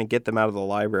and trying to get them out of the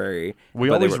library. We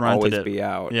but always they would rented always it. be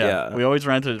out. Yeah, we always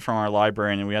rented it from our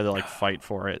library, and we had to fight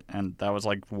for it. And that was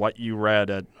what you read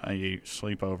at a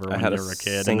sleepover when you were a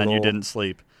kid, and then you didn't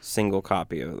sleep. Single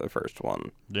copy of the first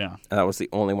one. Yeah, and that was the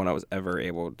only one I was ever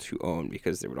able to own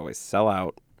because they would always sell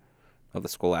out of the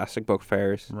Scholastic Book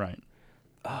Fairs. Right.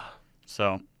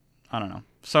 So, I don't know.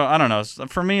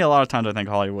 For me, a lot of times I think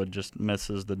Hollywood just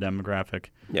misses the demographic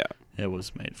it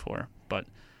was made for. But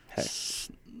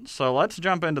so let's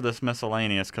jump into this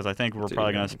miscellaneous because I think we're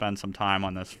probably going to spend some time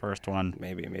on this first one.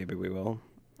 Maybe we will.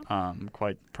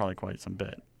 Quite some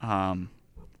bit.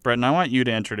 Bretton, I want you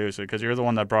to introduce it because you're the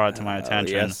one that brought it to my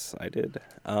attention. Yes, I did.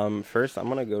 First, I'm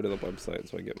going to go to the website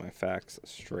so I get my facts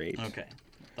straight. Okay.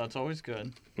 That's always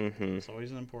good. Mm-hmm. It's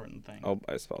always an important thing. Oh,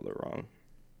 I spelled it wrong.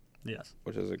 Yes.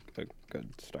 Which is a good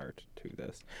start to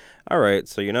this. All right,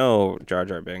 so Jar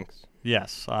Jar Binks.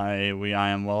 Yes, I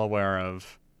am well aware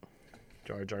of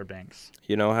Jar Jar Binks.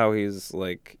 You know how he's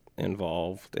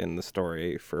involved in the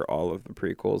story for all of the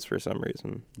prequels for some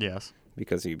reason? Yes.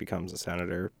 Because he becomes a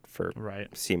senator for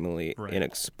seemingly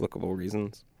inexplicable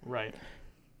reasons. Right.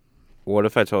 What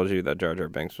if I told you that Jar Jar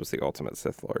Binks was the ultimate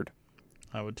Sith Lord?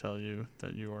 I would tell you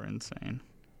that you are insane.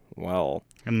 Well.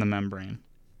 In the membrane.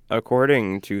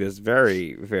 According to this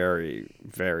very, very,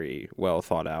 very well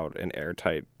thought out and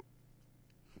airtight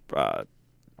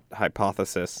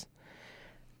hypothesis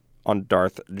on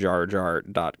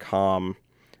DarthJarJar.com,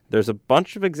 there's a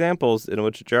bunch of examples in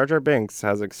which Jar Jar Binks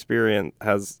has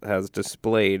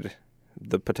displayed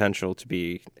the potential to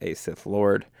be a Sith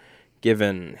Lord,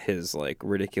 given his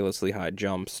ridiculously high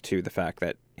jumps to the fact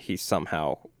that he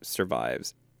somehow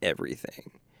survives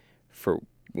everything for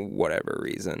whatever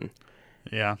reason.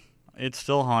 Yeah. It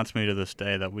still haunts me to this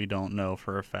day that we don't know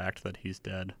for a fact that he's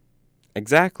dead.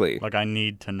 Exactly. I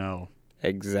need to know.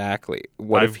 Exactly.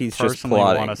 What if he's just plotting? I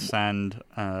personally want to send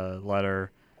a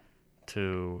letter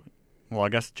to... Well, I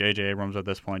guess J.J. Abrams at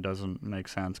this point doesn't make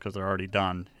sense because they're already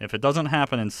done. If it doesn't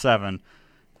happen in 7,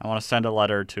 I want to send a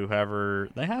letter to whoever...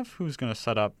 They have who's going to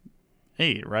set up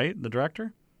 8, right? The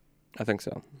director? I think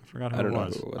so. I forgot who it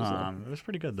was. Know who it was. It was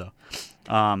pretty good, though.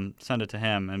 Send it to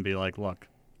him and be like, look,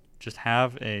 just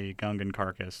have a Gungan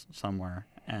carcass somewhere,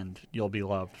 and you'll be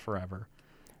loved forever.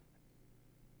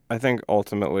 I think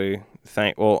ultimately,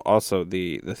 also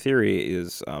the theory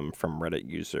is from Reddit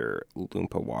user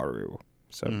Lumpawaru,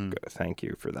 So thank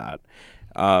you for that.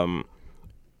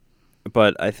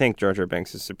 But I think Jar Jar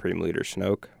Binks is Supreme Leader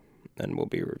Snoke, and will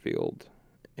be revealed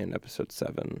in Episode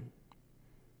 7.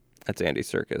 That's Andy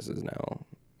Serkis is now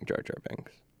Jar Jar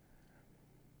Binks.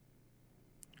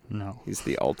 No. He's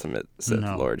the ultimate Sith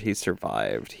Lord. He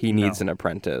survived. He needs an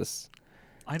apprentice.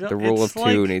 The rule of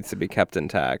two needs to be kept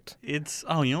intact. We'll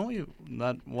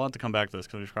have to come back to this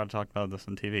because we've got to talk about this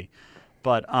on TV.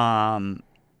 But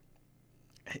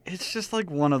it's just like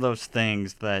one of those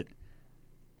things that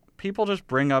people just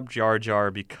bring up Jar Jar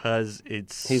because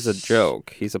he's a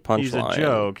joke. He's a punchline. He's a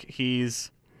joke.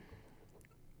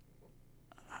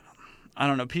 I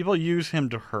don't know. People use him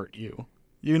to hurt you.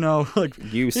 You know, like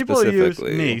you people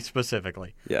specifically. Use me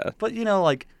specifically. Yeah. But you know,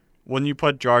 like when you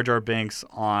put Jar Jar Binks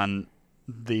on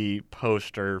the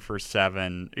poster for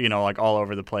 7, you know, like all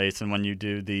over the place, and when you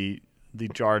do the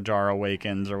Jar Jar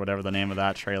Awakens or whatever the name of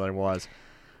that trailer was,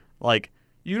 like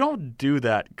you don't do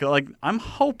that. Like I'm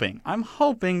hoping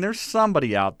there's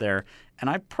somebody out there, and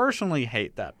I personally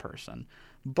hate that person,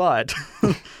 but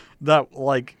that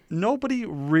like nobody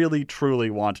really truly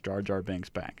wants Jar Jar Binks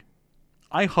back.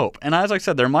 I hope. And as I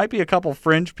said, there might be a couple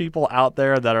fringe people out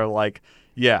there that are like,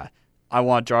 yeah, I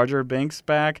want Jar Jar Binks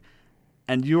back,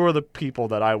 and you are the people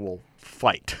that I will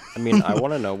fight. I mean, I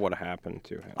want to know what happened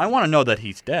to him. I want to know that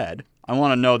he's dead. I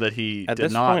want to know that he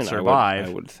did not survive.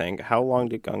 I would think. How long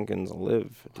did Gungans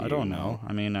live? I don't know.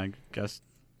 I mean, I guess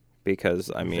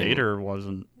because Vader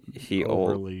wasn't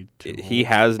overly too old. He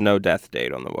has no death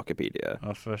date on the Wikipedia.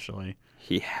 Officially.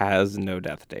 He has no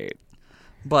death date.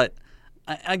 But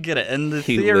I get it. And the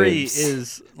theory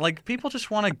is, like, people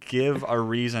just want to give a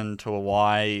reason to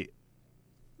why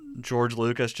George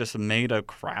Lucas just made a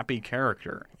crappy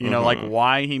character. You know, like,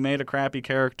 why he made a crappy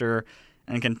character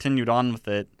and continued on with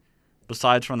it,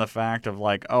 besides from the fact of,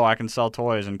 like, oh, I can sell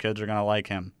toys and kids are going to like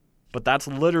him. But that's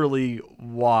literally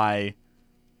why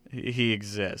he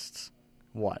exists.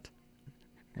 What?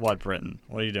 What, Britain?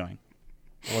 What are you doing?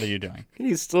 What are you doing?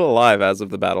 He's still alive as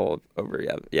of the battle over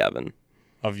Yavin.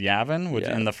 Of Yavin?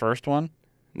 In the first one?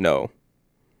 No.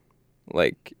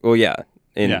 Like, well, yeah.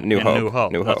 In New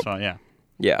Hope. New Hope. That's right, yeah.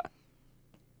 Yeah.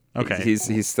 Okay.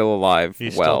 He's still alive,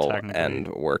 and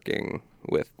working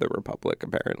with the Republic,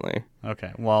 apparently.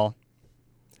 Okay, well,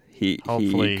 he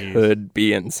could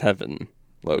be in 7,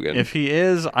 Logan. If he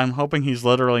is, I'm hoping he's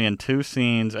literally in 2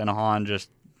 scenes and Han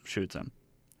just shoots him.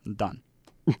 Done.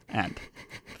 End.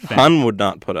 Han would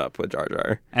not put up with Jar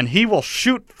Jar. And he will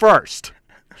shoot first.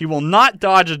 He will not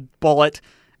dodge a bullet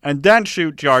and then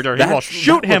shoot Jar Jar. He will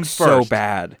shoot him first. So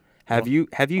bad. Have you?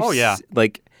 Oh yeah.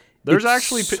 Like there's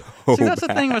actually. See, that's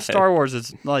the thing with Star Wars.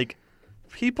 It's like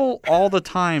people all the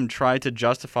time try to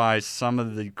justify some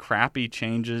of the crappy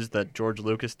changes that George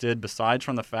Lucas did. Besides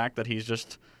from the fact that he's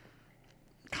just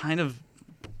kind of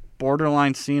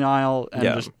borderline senile and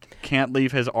just can't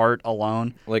leave his art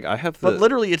alone. Like but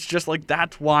literally, it's just like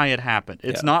that's why it happened.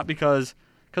 It's not because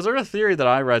there's a theory that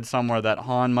I read somewhere that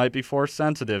Han might be force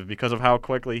sensitive because of how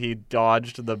quickly he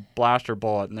dodged the blaster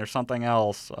bullet, and there's something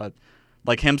else,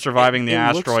 like him surviving the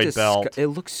asteroid belt. It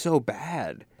looks so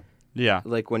bad. Yeah,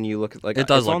 like when you look at it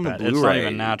does look bad. It's not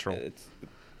even natural.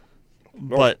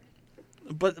 But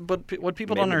what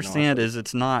people don't understand is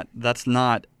that's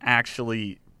not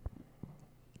actually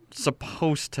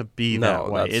supposed to be that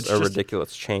way. It's a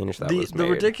ridiculous change that was made. The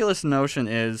ridiculous notion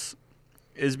is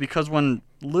because when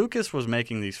Lucas was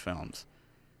making these films,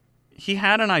 he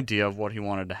had an idea of what he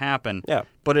wanted to happen,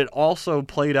 but it also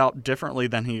played out differently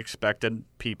than he expected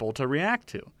people to react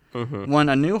to. Mm-hmm. When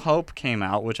A New Hope came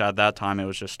out, which at that time it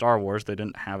was just Star Wars, they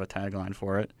didn't have a tagline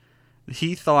for it,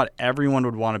 he thought everyone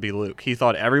would want to be Luke. He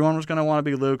thought everyone was going to want to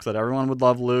be Luke, that everyone would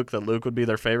love Luke, that Luke would be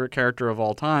their favorite character of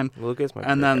all time. Luke is my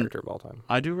favorite character of all time.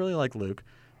 I do really like Luke.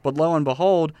 But lo and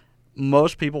behold,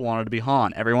 most people wanted to be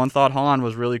Han. Everyone thought Han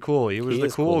was really cool. He was the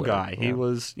cool guy. Yeah. He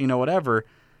was, whatever.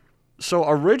 So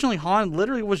originally, Han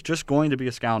literally was just going to be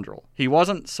a scoundrel. He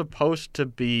wasn't supposed to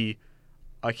be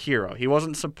a hero. He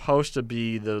wasn't supposed to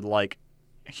be the,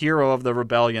 hero of the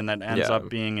rebellion that ends up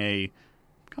being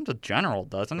becomes a general,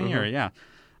 doesn't he?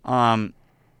 Mm-hmm. Or,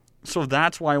 so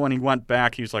that's why when he went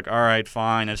back, he was like, all right,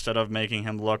 fine. Instead of making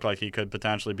him look like he could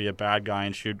potentially be a bad guy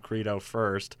and shoot Greedo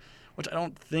first, which I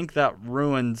don't think that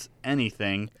ruins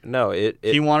anything. No,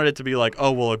 he wanted it to be like,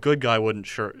 oh, well, a good guy wouldn't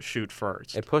shoot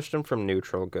first. It pushed him from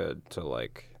neutral good to,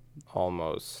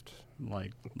 almost,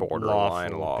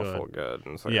 borderline lawful good.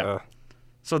 And it's like,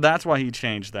 So that's why he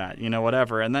changed that,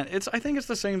 whatever. And I think it's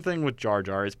the same thing with Jar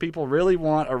Jar, is people really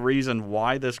want a reason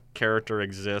why this character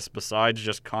exists besides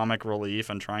just comic relief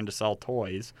and trying to sell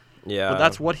toys. Yeah. But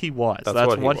that's what he was.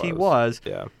 That's what he was.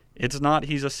 Yeah. It's not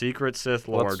he's a secret Sith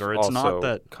Lord, or it's also not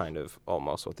that... kind of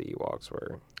almost what the Ewoks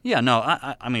were. Yeah, no,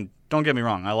 I mean, don't get me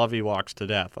wrong. I love Ewoks to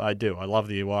death. I do. I love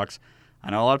the Ewoks.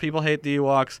 I know a lot of people hate the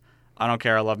Ewoks. I don't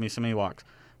care. I love me some Ewoks.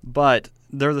 But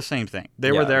they're the same thing.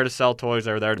 They were there to sell toys.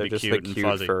 They were there to be cute and fuzzy.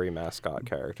 They're just the cute, furry mascot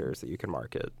characters that you can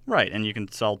market. Right, and you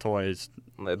can sell toys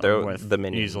with the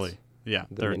minions. Easily. Yeah,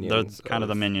 they're kind of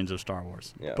the minions of Star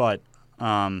Wars. Yeah.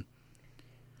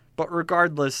 But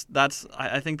regardless,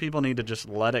 I think people need to just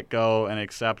let it go and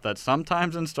accept that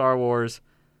sometimes in Star Wars,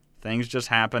 things just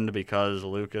happened because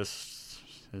Lucas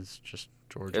is just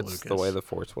George Lucas. It's the way the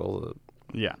Force wills it.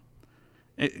 Yeah.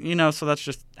 So that's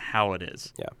just how it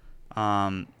is. Yeah.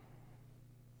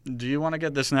 Do you want to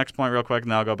get this next point real quick, and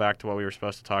then I'll go back to what we were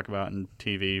supposed to talk about in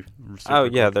TV? Oh,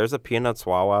 yeah. There's a Peanuts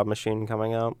Wawa machine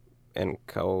coming out in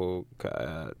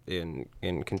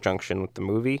conjunction with the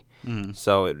movie. Mm-hmm.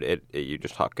 So it you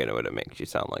just talk into it, it makes you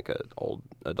sound like an old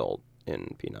adult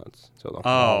in Peanuts. So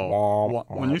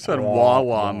when you said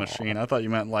Wawa machine, I thought you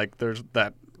meant like there's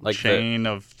that chain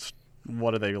of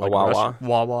what are they like? Wawa?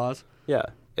 Wawas. Yeah,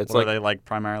 it's are they like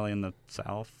primarily in the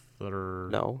South that are?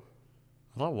 No,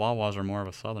 I thought Wawas are more of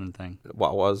a Southern thing.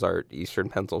 Wawas are Eastern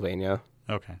Pennsylvania.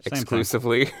 Okay, same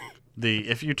exclusively. Thing.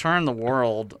 If you turn the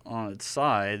world on its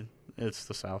side, it's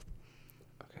the South.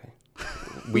 Okay.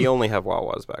 We only have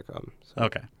Wawas back home. So.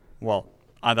 Okay. Well,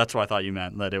 that's what I thought you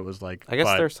meant, that it was like... I guess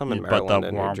there's some in Maryland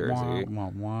and New Jersey.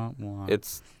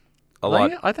 It's a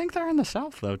lot... I think they're in the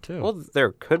South, though, too. Well,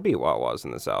 there could be Wawas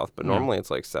in the South, but normally it's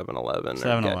like 7-Eleven or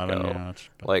 7-Eleven, Get-Go.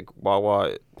 Like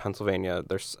Wawa, Pennsylvania,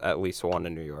 there's at least one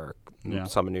in New York. Yeah.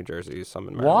 Some in New Jersey, some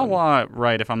in Maryland. Wawa,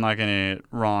 right, if I'm not getting it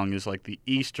wrong, is like the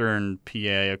Eastern PA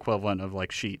equivalent of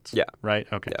like Sheetz. Yeah. Right?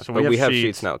 Okay. Yeah. So we have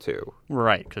Sheetz now, too.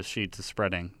 Right, because Sheetz is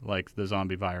spreading like the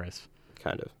zombie virus.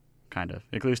 Kind of.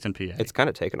 At least in PA. It's kind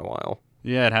of taken a while.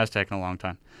 Yeah, it has taken a long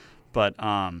time. But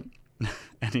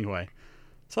anyway,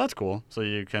 so that's cool. So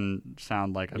you can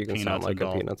sound like a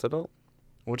Peanuts adult.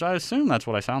 Which I assume that's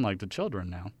what I sound like to children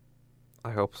now.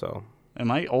 I hope so. Am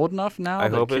I old enough now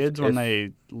that kids, when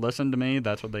they listen to me,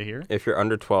 that's what they hear? If you're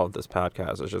under 12, this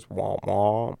podcast is just wah,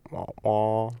 wah, wah,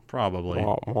 wah. Probably.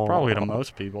 Wah, wah. Probably to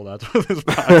most people, that's what this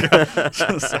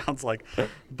podcast sounds like.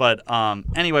 But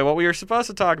anyway, what we were supposed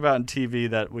to talk about in TV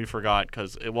that we forgot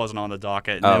because it wasn't on the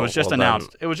docket. And it was just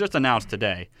announced. It was just announced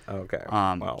today. Okay.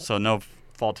 So no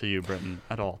fault to you, Britain,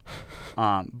 at all.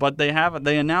 But they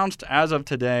announced as of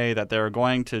today that they're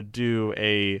going to do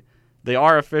They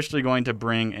are officially going to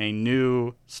bring a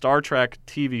new Star Trek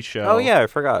TV show. Oh, yeah, I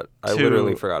forgot. I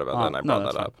literally forgot about that, and I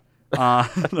brought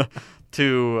that up.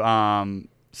 To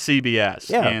CBS.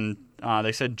 Yeah. And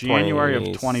they said January of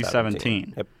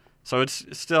 2017. Yep. So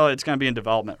it's going to be in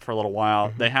development for a little while.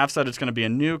 Mm-hmm. They have said it's going to be a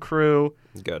new crew.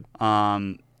 Good.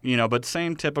 But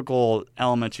same typical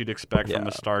elements you'd expect from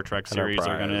a Star Trek series. Enterprise.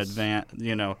 They're going to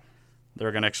advance,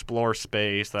 they're going to explore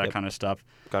space, that kind of stuff.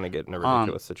 Going to get into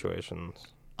ridiculous situations.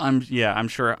 I'm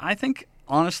sure. I think,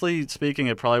 honestly speaking,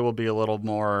 it probably will be a little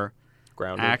more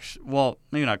grounded.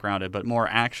 Maybe not grounded, but more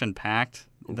action-packed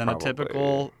than Probably. A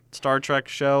typical Star Trek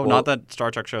show. Not that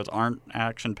Star Trek shows aren't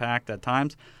action-packed at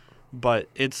times, but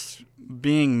it's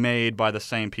being made by the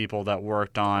same people that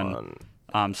worked on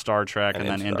Star Trek and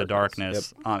then Into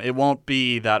Darkness. Yep. It won't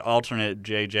be that alternate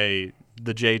the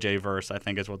JJ verse, I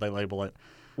think is what they label it.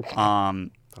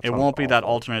 It won't be that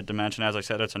alternate dimension. As I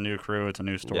said, it's a new crew, it's a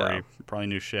new story, probably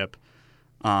new ship.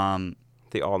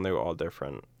 The all new, all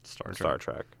different Star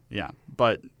Trek. Yeah,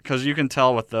 but because you can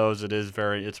tell with those,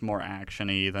 it's more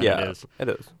action-y than it is. It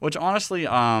is. Which honestly,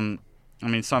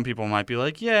 some people might be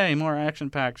like, yay, more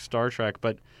action-packed Star Trek.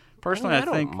 But personally, I think...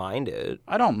 I don't mind it.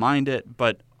 I don't mind it,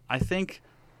 but I think...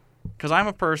 Because I'm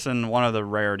a person, one of the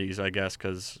rarities, I guess,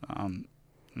 because...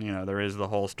 there is the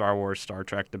whole Star Wars, Star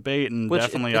Trek debate, and Which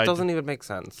definitely it doesn't even make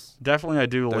sense. Definitely, I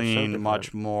do They're lean so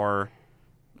much more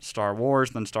Star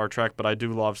Wars than Star Trek, but I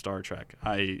do love Star Trek.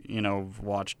 I,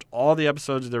 watched all the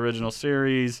episodes of the original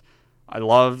series. I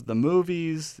love the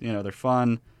movies. They're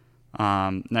fun.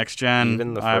 Next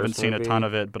Gen, I haven't seen a ton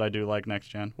of it, but I do like Next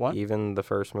Gen. What? Even the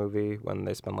first movie, when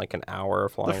they spend like an hour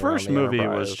flying The first around the movie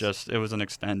Enterprise. it was an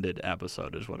extended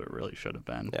episode is what it really should have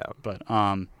been. Yeah. But,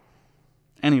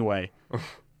 anyway...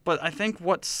 But I think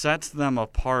what sets them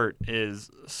apart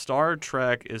is Star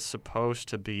Trek is supposed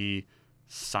to be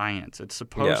science. It's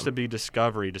supposed to be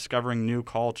discovering new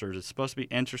cultures. It's supposed to be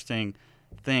interesting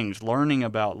things. Learning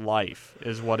about life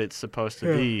is what it's supposed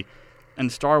to be.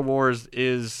 And Star Wars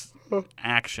is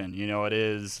action. It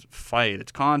is fight.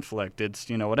 It's conflict. It's,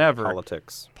 whatever.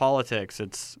 Politics.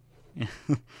 It's,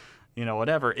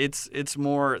 whatever. It's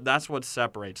more, that's what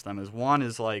separates them. Is one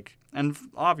is like... And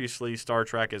obviously, Star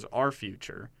Trek is our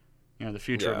future. the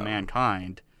future of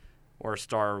mankind, or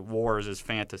Star Wars is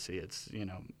fantasy. It's,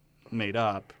 made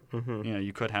up. Mm-hmm.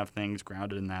 You could have things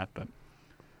grounded in that, but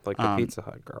like the Pizza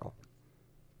Hut girl.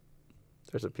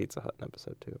 There's a Pizza Hut in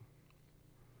episode 2.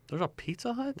 There's a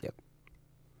Pizza Hut? Yep.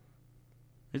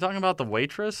 You talking about the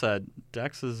waitress at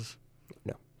Dex's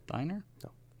diner?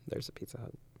 No, there's a Pizza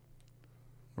Hut.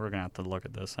 We're going to have to look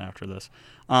at this after this.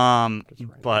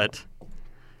 But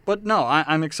no,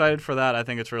 I'm excited for that. I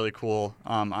think it's really cool.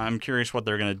 I'm curious what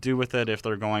they're going to do with it, if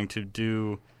they're going to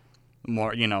do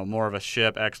more of a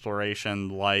ship exploration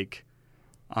like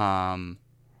the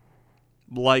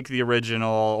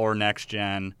original or Next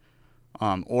Gen,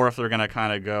 or if they're going to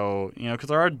kind of go, because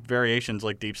there are variations,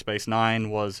 like Deep Space Nine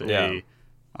was a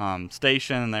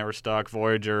station and they were stuck.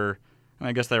 Voyager, and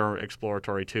I guess they were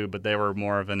exploratory too, but they were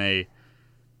more of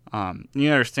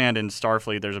you understand in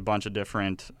Starfleet there's a bunch of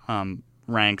different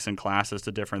ranks and classes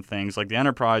to different things. Like the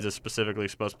Enterprise is specifically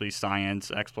supposed to be science,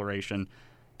 exploration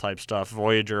type stuff.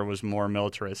 Voyager was more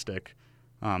militaristic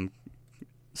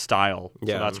style.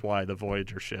 Yeah. So that's why the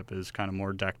Voyager ship is kind of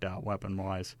more decked out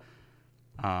weapon-wise.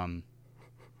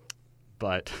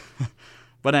 But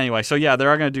anyway, so yeah, they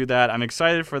are going to do that. I'm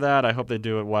excited for that. I hope they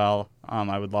do it well.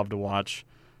 I would love to watch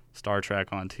Star Trek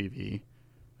on TV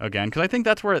again, because I think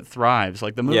that's where it thrives.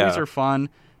 Like, the movies are fun,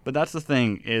 but that's the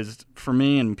thing is, for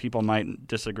me, and people might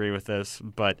disagree with this,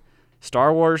 but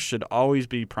Star Wars should always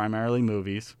be primarily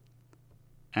movies,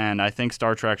 and I think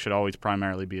Star Trek should always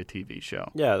primarily be a TV show.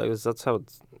 Yeah, that's how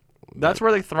it's... That's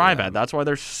where they thrive at. That's why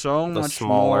there's so much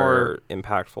smaller,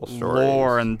 impactful stories.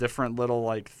 Lore and different little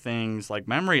things. Like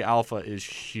Memory Alpha is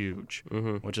huge,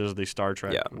 which is the Star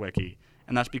Trek wiki.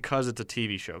 And that's because it's a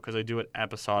TV show, because they do it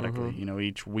episodically.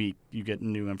 Each week you get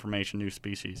new information, new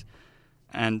species.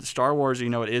 And Star Wars,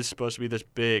 it is supposed to be this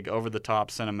big, over-the-top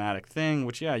cinematic thing,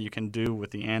 which, you can do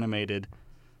with the animated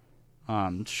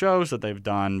shows that they've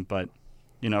done. But,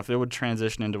 if it would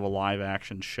transition into a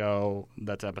live-action show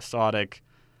that's episodic,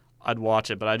 I'd watch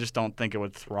it, but I just don't think it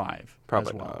would thrive.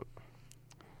 Probably not.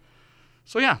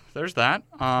 So, yeah, there's that.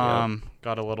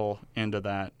 Got a little into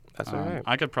that. That's all right.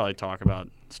 I could probably talk about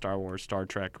Star Wars, Star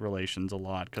Trek relations a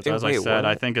lot, because, as I said,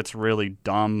 I think it's really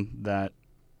dumb that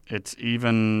it's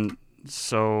even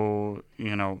so,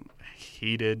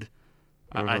 heated.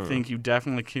 I think you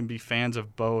definitely can be fans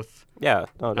of both. Yeah,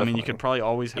 no, definitely. I mean, you could probably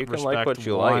always respect like what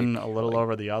you one like. a little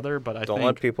over the other, but I don't think...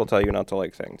 let people tell you not to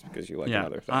like things because you like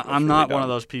another thing. I'm not one of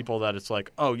those people that it's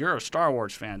like, oh, you're a Star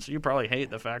Wars fan, so you probably hate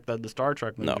the fact that the Star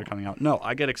Trek movies are coming out. No,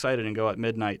 I get excited and go at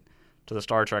midnight to the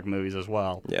Star Trek movies as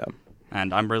well. Yeah.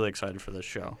 And I'm really excited for this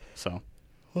show, so...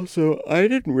 Also, I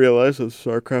didn't realize that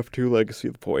StarCraft II Legacy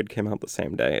of the Void came out the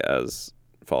same day as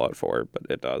Fallout 4, but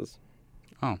it does.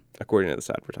 Oh. According to this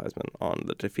advertisement on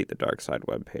the Defeat the Dark Side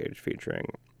webpage, featuring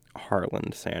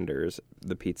Harland Sanders,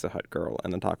 the Pizza Hut girl,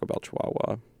 and the Taco Bell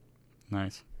Chihuahua.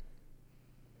 Nice.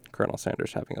 Colonel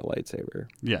Sanders having a lightsaber.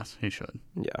 Yes, he should.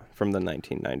 Yeah, from the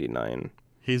 1999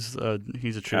 He's a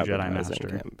true Jedi master.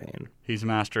 Campaign. He's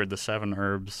mastered the 7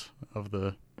 herbs of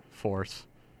the Force.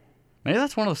 Maybe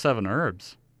that's one of the 7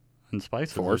 herbs and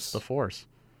spices. Force? The Force.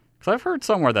 Because I've heard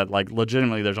somewhere that,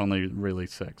 legitimately there's only really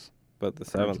 6. But the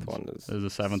 7th one is the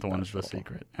 7th one is the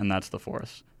secret, and that's the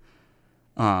Force.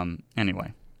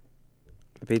 Anyway.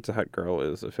 The Pizza Hut girl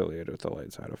is affiliated with the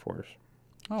light side of Force.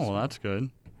 Oh, well, that's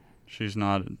good. She's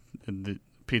not... The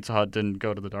Pizza Hut didn't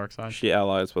go to the dark side? She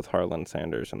allies with Harland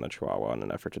Sanders and the Chihuahua in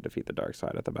an effort to defeat the dark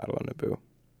side at the Battle of Naboo.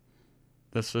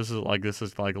 This is like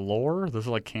lore? This is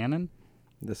like canon?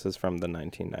 This is from the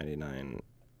 1999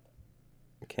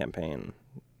 campaign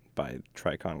by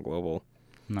Tricon Global.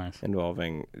 Nice.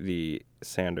 Involving the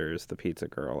Sanders, the Pizza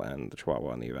Girl, and the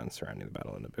Chihuahua and the events surrounding the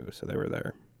Battle of Naboo. So they were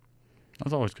there.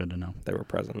 That's always good to know. They were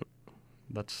present.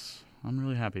 I'm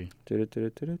really happy.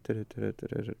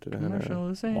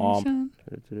 Commercialization.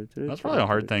 That's probably a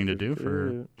hard thing to do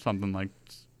for something like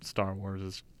Star Wars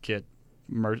is get,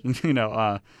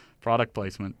 product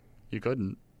placement. You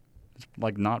couldn't. It's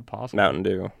not possible.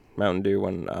 Mountain Dew,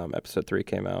 when episode 3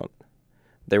 came out,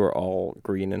 they were all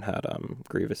green and had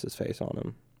Grievous's face on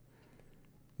them.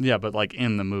 Yeah, but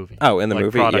in the movie. Oh, in the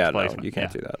movie? Yeah, placement. No, you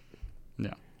can't do that.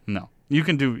 Yeah, no. You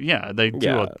can do, they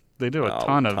do a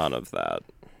ton of that.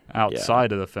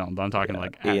 Outside of the film, but I'm talking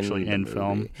actually in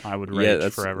film. I would rage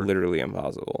that's forever. Literally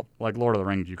impossible. Like Lord of the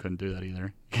Rings, you couldn't do that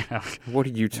either. What are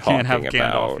you talking about? You can't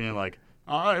have Gandalf being like,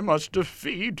 I must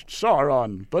defeat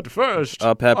Sauron, but first,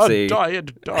 a Pepsi. A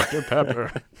Diet Dr.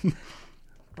 Pepper.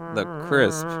 The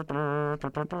crisp,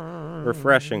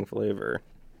 refreshing flavor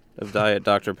of Diet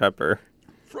Dr. Pepper.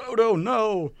 Frodo,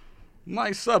 no!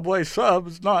 My Subway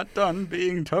sub's not done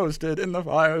being toasted in the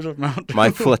fires of Mount Doom. My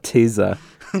Flatiza.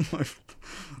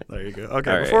 There you go.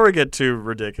 Okay, All before right. we get too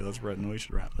ridiculous, Britton, we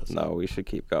should wrap this up No, we should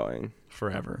keep going.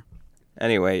 forever.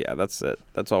 Anyway, yeah, that's it.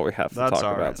 That's all we have to That's talk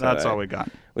all about right. today. That's all we got.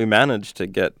 We managed to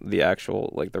get the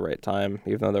actual, like, the right time,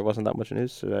 even though there wasn't that much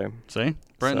news today. See?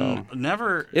 Britton,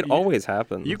 never... It always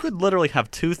happens. You could literally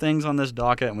have 2 things on this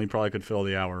docket, and we probably could fill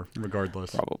the hour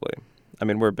regardless. Probably. I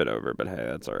mean, we're a bit over, but hey,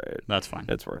 that's all right. That's fine.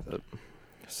 It's worth it.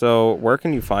 So, where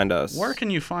can you find us? Where can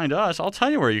you find us? I'll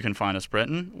tell you where you can find us,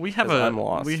 Britton. We have 'Cause a I'm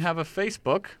lost. we have a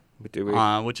Facebook, Do we?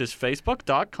 which is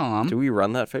facebook.com. Do we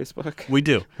run that Facebook? We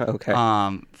do. Okay.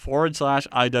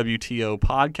 /IWTO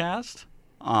podcast.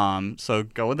 So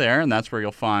go there, and that's where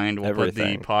you'll find. We'll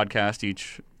Everything. put the podcast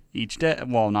each day.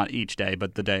 Well, not each day,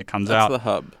 but the day it comes That's out. the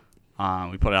hub.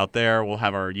 We put it out there. We'll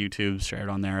have our YouTube shared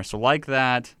on there. So like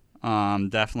that,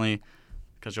 definitely,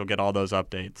 because you'll get all those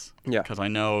updates. Yeah. Because I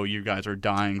know you guys are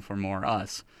dying for more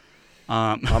us.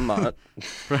 I'm not.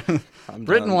 I'm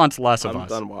Britton done. wants less of I'm us.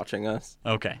 done watching us.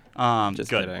 Okay. Just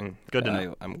good. kidding. Good to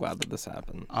know. I'm glad that this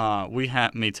happened. We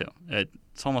have me too.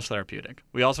 It's almost therapeutic.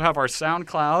 We also have our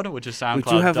SoundCloud, which is SoundCloud.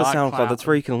 We do have a SoundCloud. That's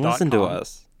where you can listen to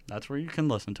us. That's where you can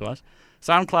listen to us.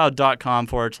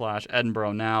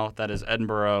 SoundCloud.com/Edinburgh Now. That is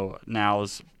Edinburgh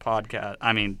Now's podcast.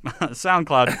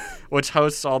 SoundCloud, which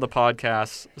hosts all the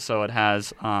podcasts. So it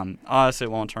has us, It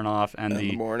Won't Turn Off, and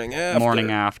the Morning After. Morning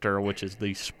After, which is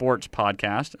the sports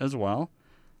podcast as well.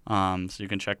 So you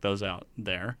can check those out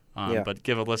there. Yeah. But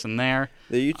give a listen there.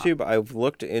 The YouTube, I've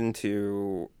looked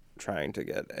into trying to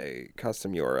get a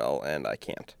custom URL, and I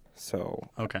can't. So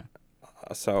Okay.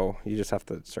 So you just have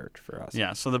to search for us.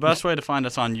 Yeah, so the best way to find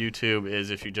us on YouTube is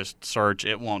if you just search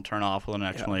It Won't Turn Off with an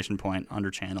exclamation point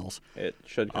under channels. It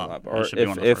should come up. it Or should be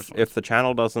one of the first if the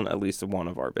channel doesn't, at least one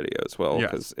of our videos will, Yes.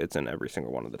 because it's in every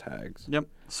single one of the tags. Yep.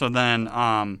 So then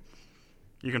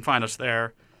you can find us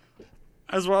there,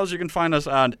 as well as you can find us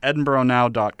at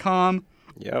edinburghnow.com,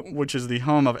 Yep. which is the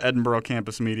home of Edinburgh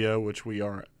Campus Media, which we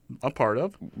are a part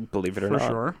of, Believe it or for not.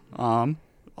 sure.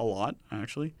 A lot,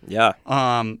 actually. Yeah.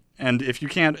 And if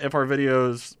our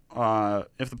videos,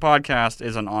 if the podcast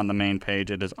isn't on the main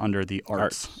page, it is under the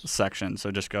arts section.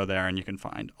 So just go there and you can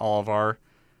find all of our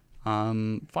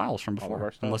files from before. our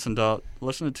And stuff.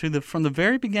 listen to from the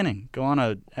very beginning. Go on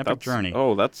a epic journey.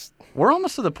 Oh, that's We're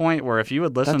almost to the point where if you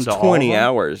would listen to 20 all of them,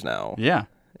 hours now. yeah.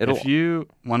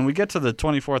 When we get to the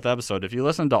 24th episode, if you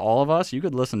listen to all of us, you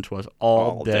could listen to us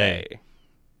all day.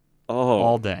 Oh.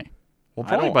 All day. Well,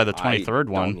 probably by the 23rd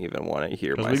I one. don't even want to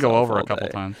hear Because myself we go over all a couple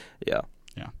day. times. Yeah.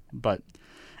 Yeah. But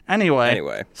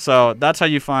anyway. So that's how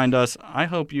you find us. I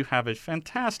hope you have a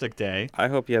fantastic day. I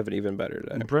hope you have an even better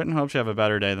day. Britton hopes you have a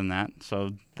better day than that.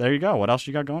 So there you go. What else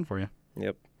you got going for you?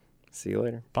 Yep. See you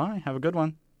later. Bye. Have a good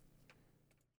one.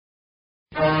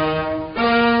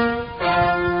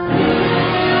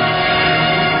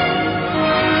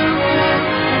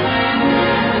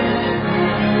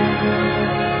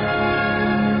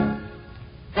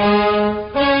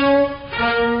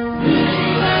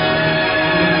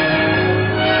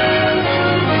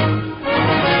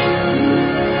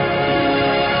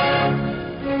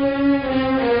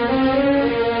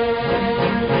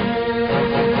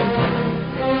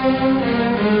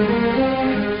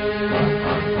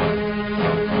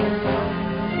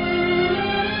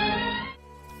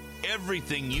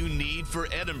 Everything you need for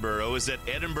Edinburgh is at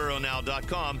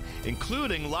edinburghnow.com,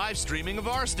 including live streaming of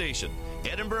our station.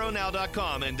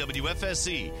 edinburghnow.com and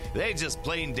WFSC, they just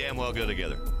plain damn well go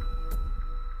together.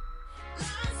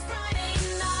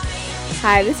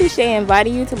 Hi, this is Shay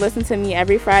inviting you to listen to me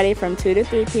every Friday from 2 to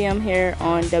 3 p.m. here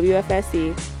on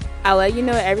WFSC. I'll let you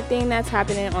know everything that's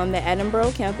happening on the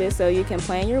Edinburgh campus so you can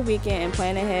plan your weekend and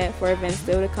plan ahead for events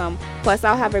still to come. Plus,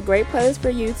 I'll have a great playlist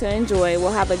for you to enjoy.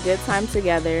 We'll have a good time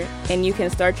together, and you can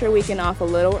start your weekend off a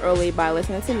little early by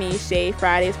listening to me, Shay,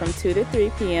 Fridays from 2 to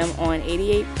 3 p.m. on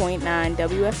 88.9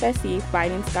 WFSC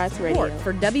Fighting Scots Radio. Support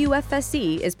for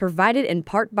WFSC is provided in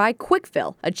part by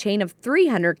Quickfill, a chain of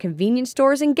 300 convenience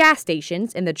stores and gas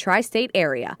stations in the tri-state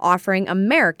area, offering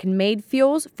American-made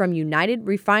fuels from United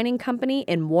Refining Company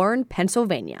in Warren,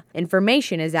 Pennsylvania.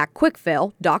 Information is at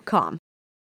quickfill.com.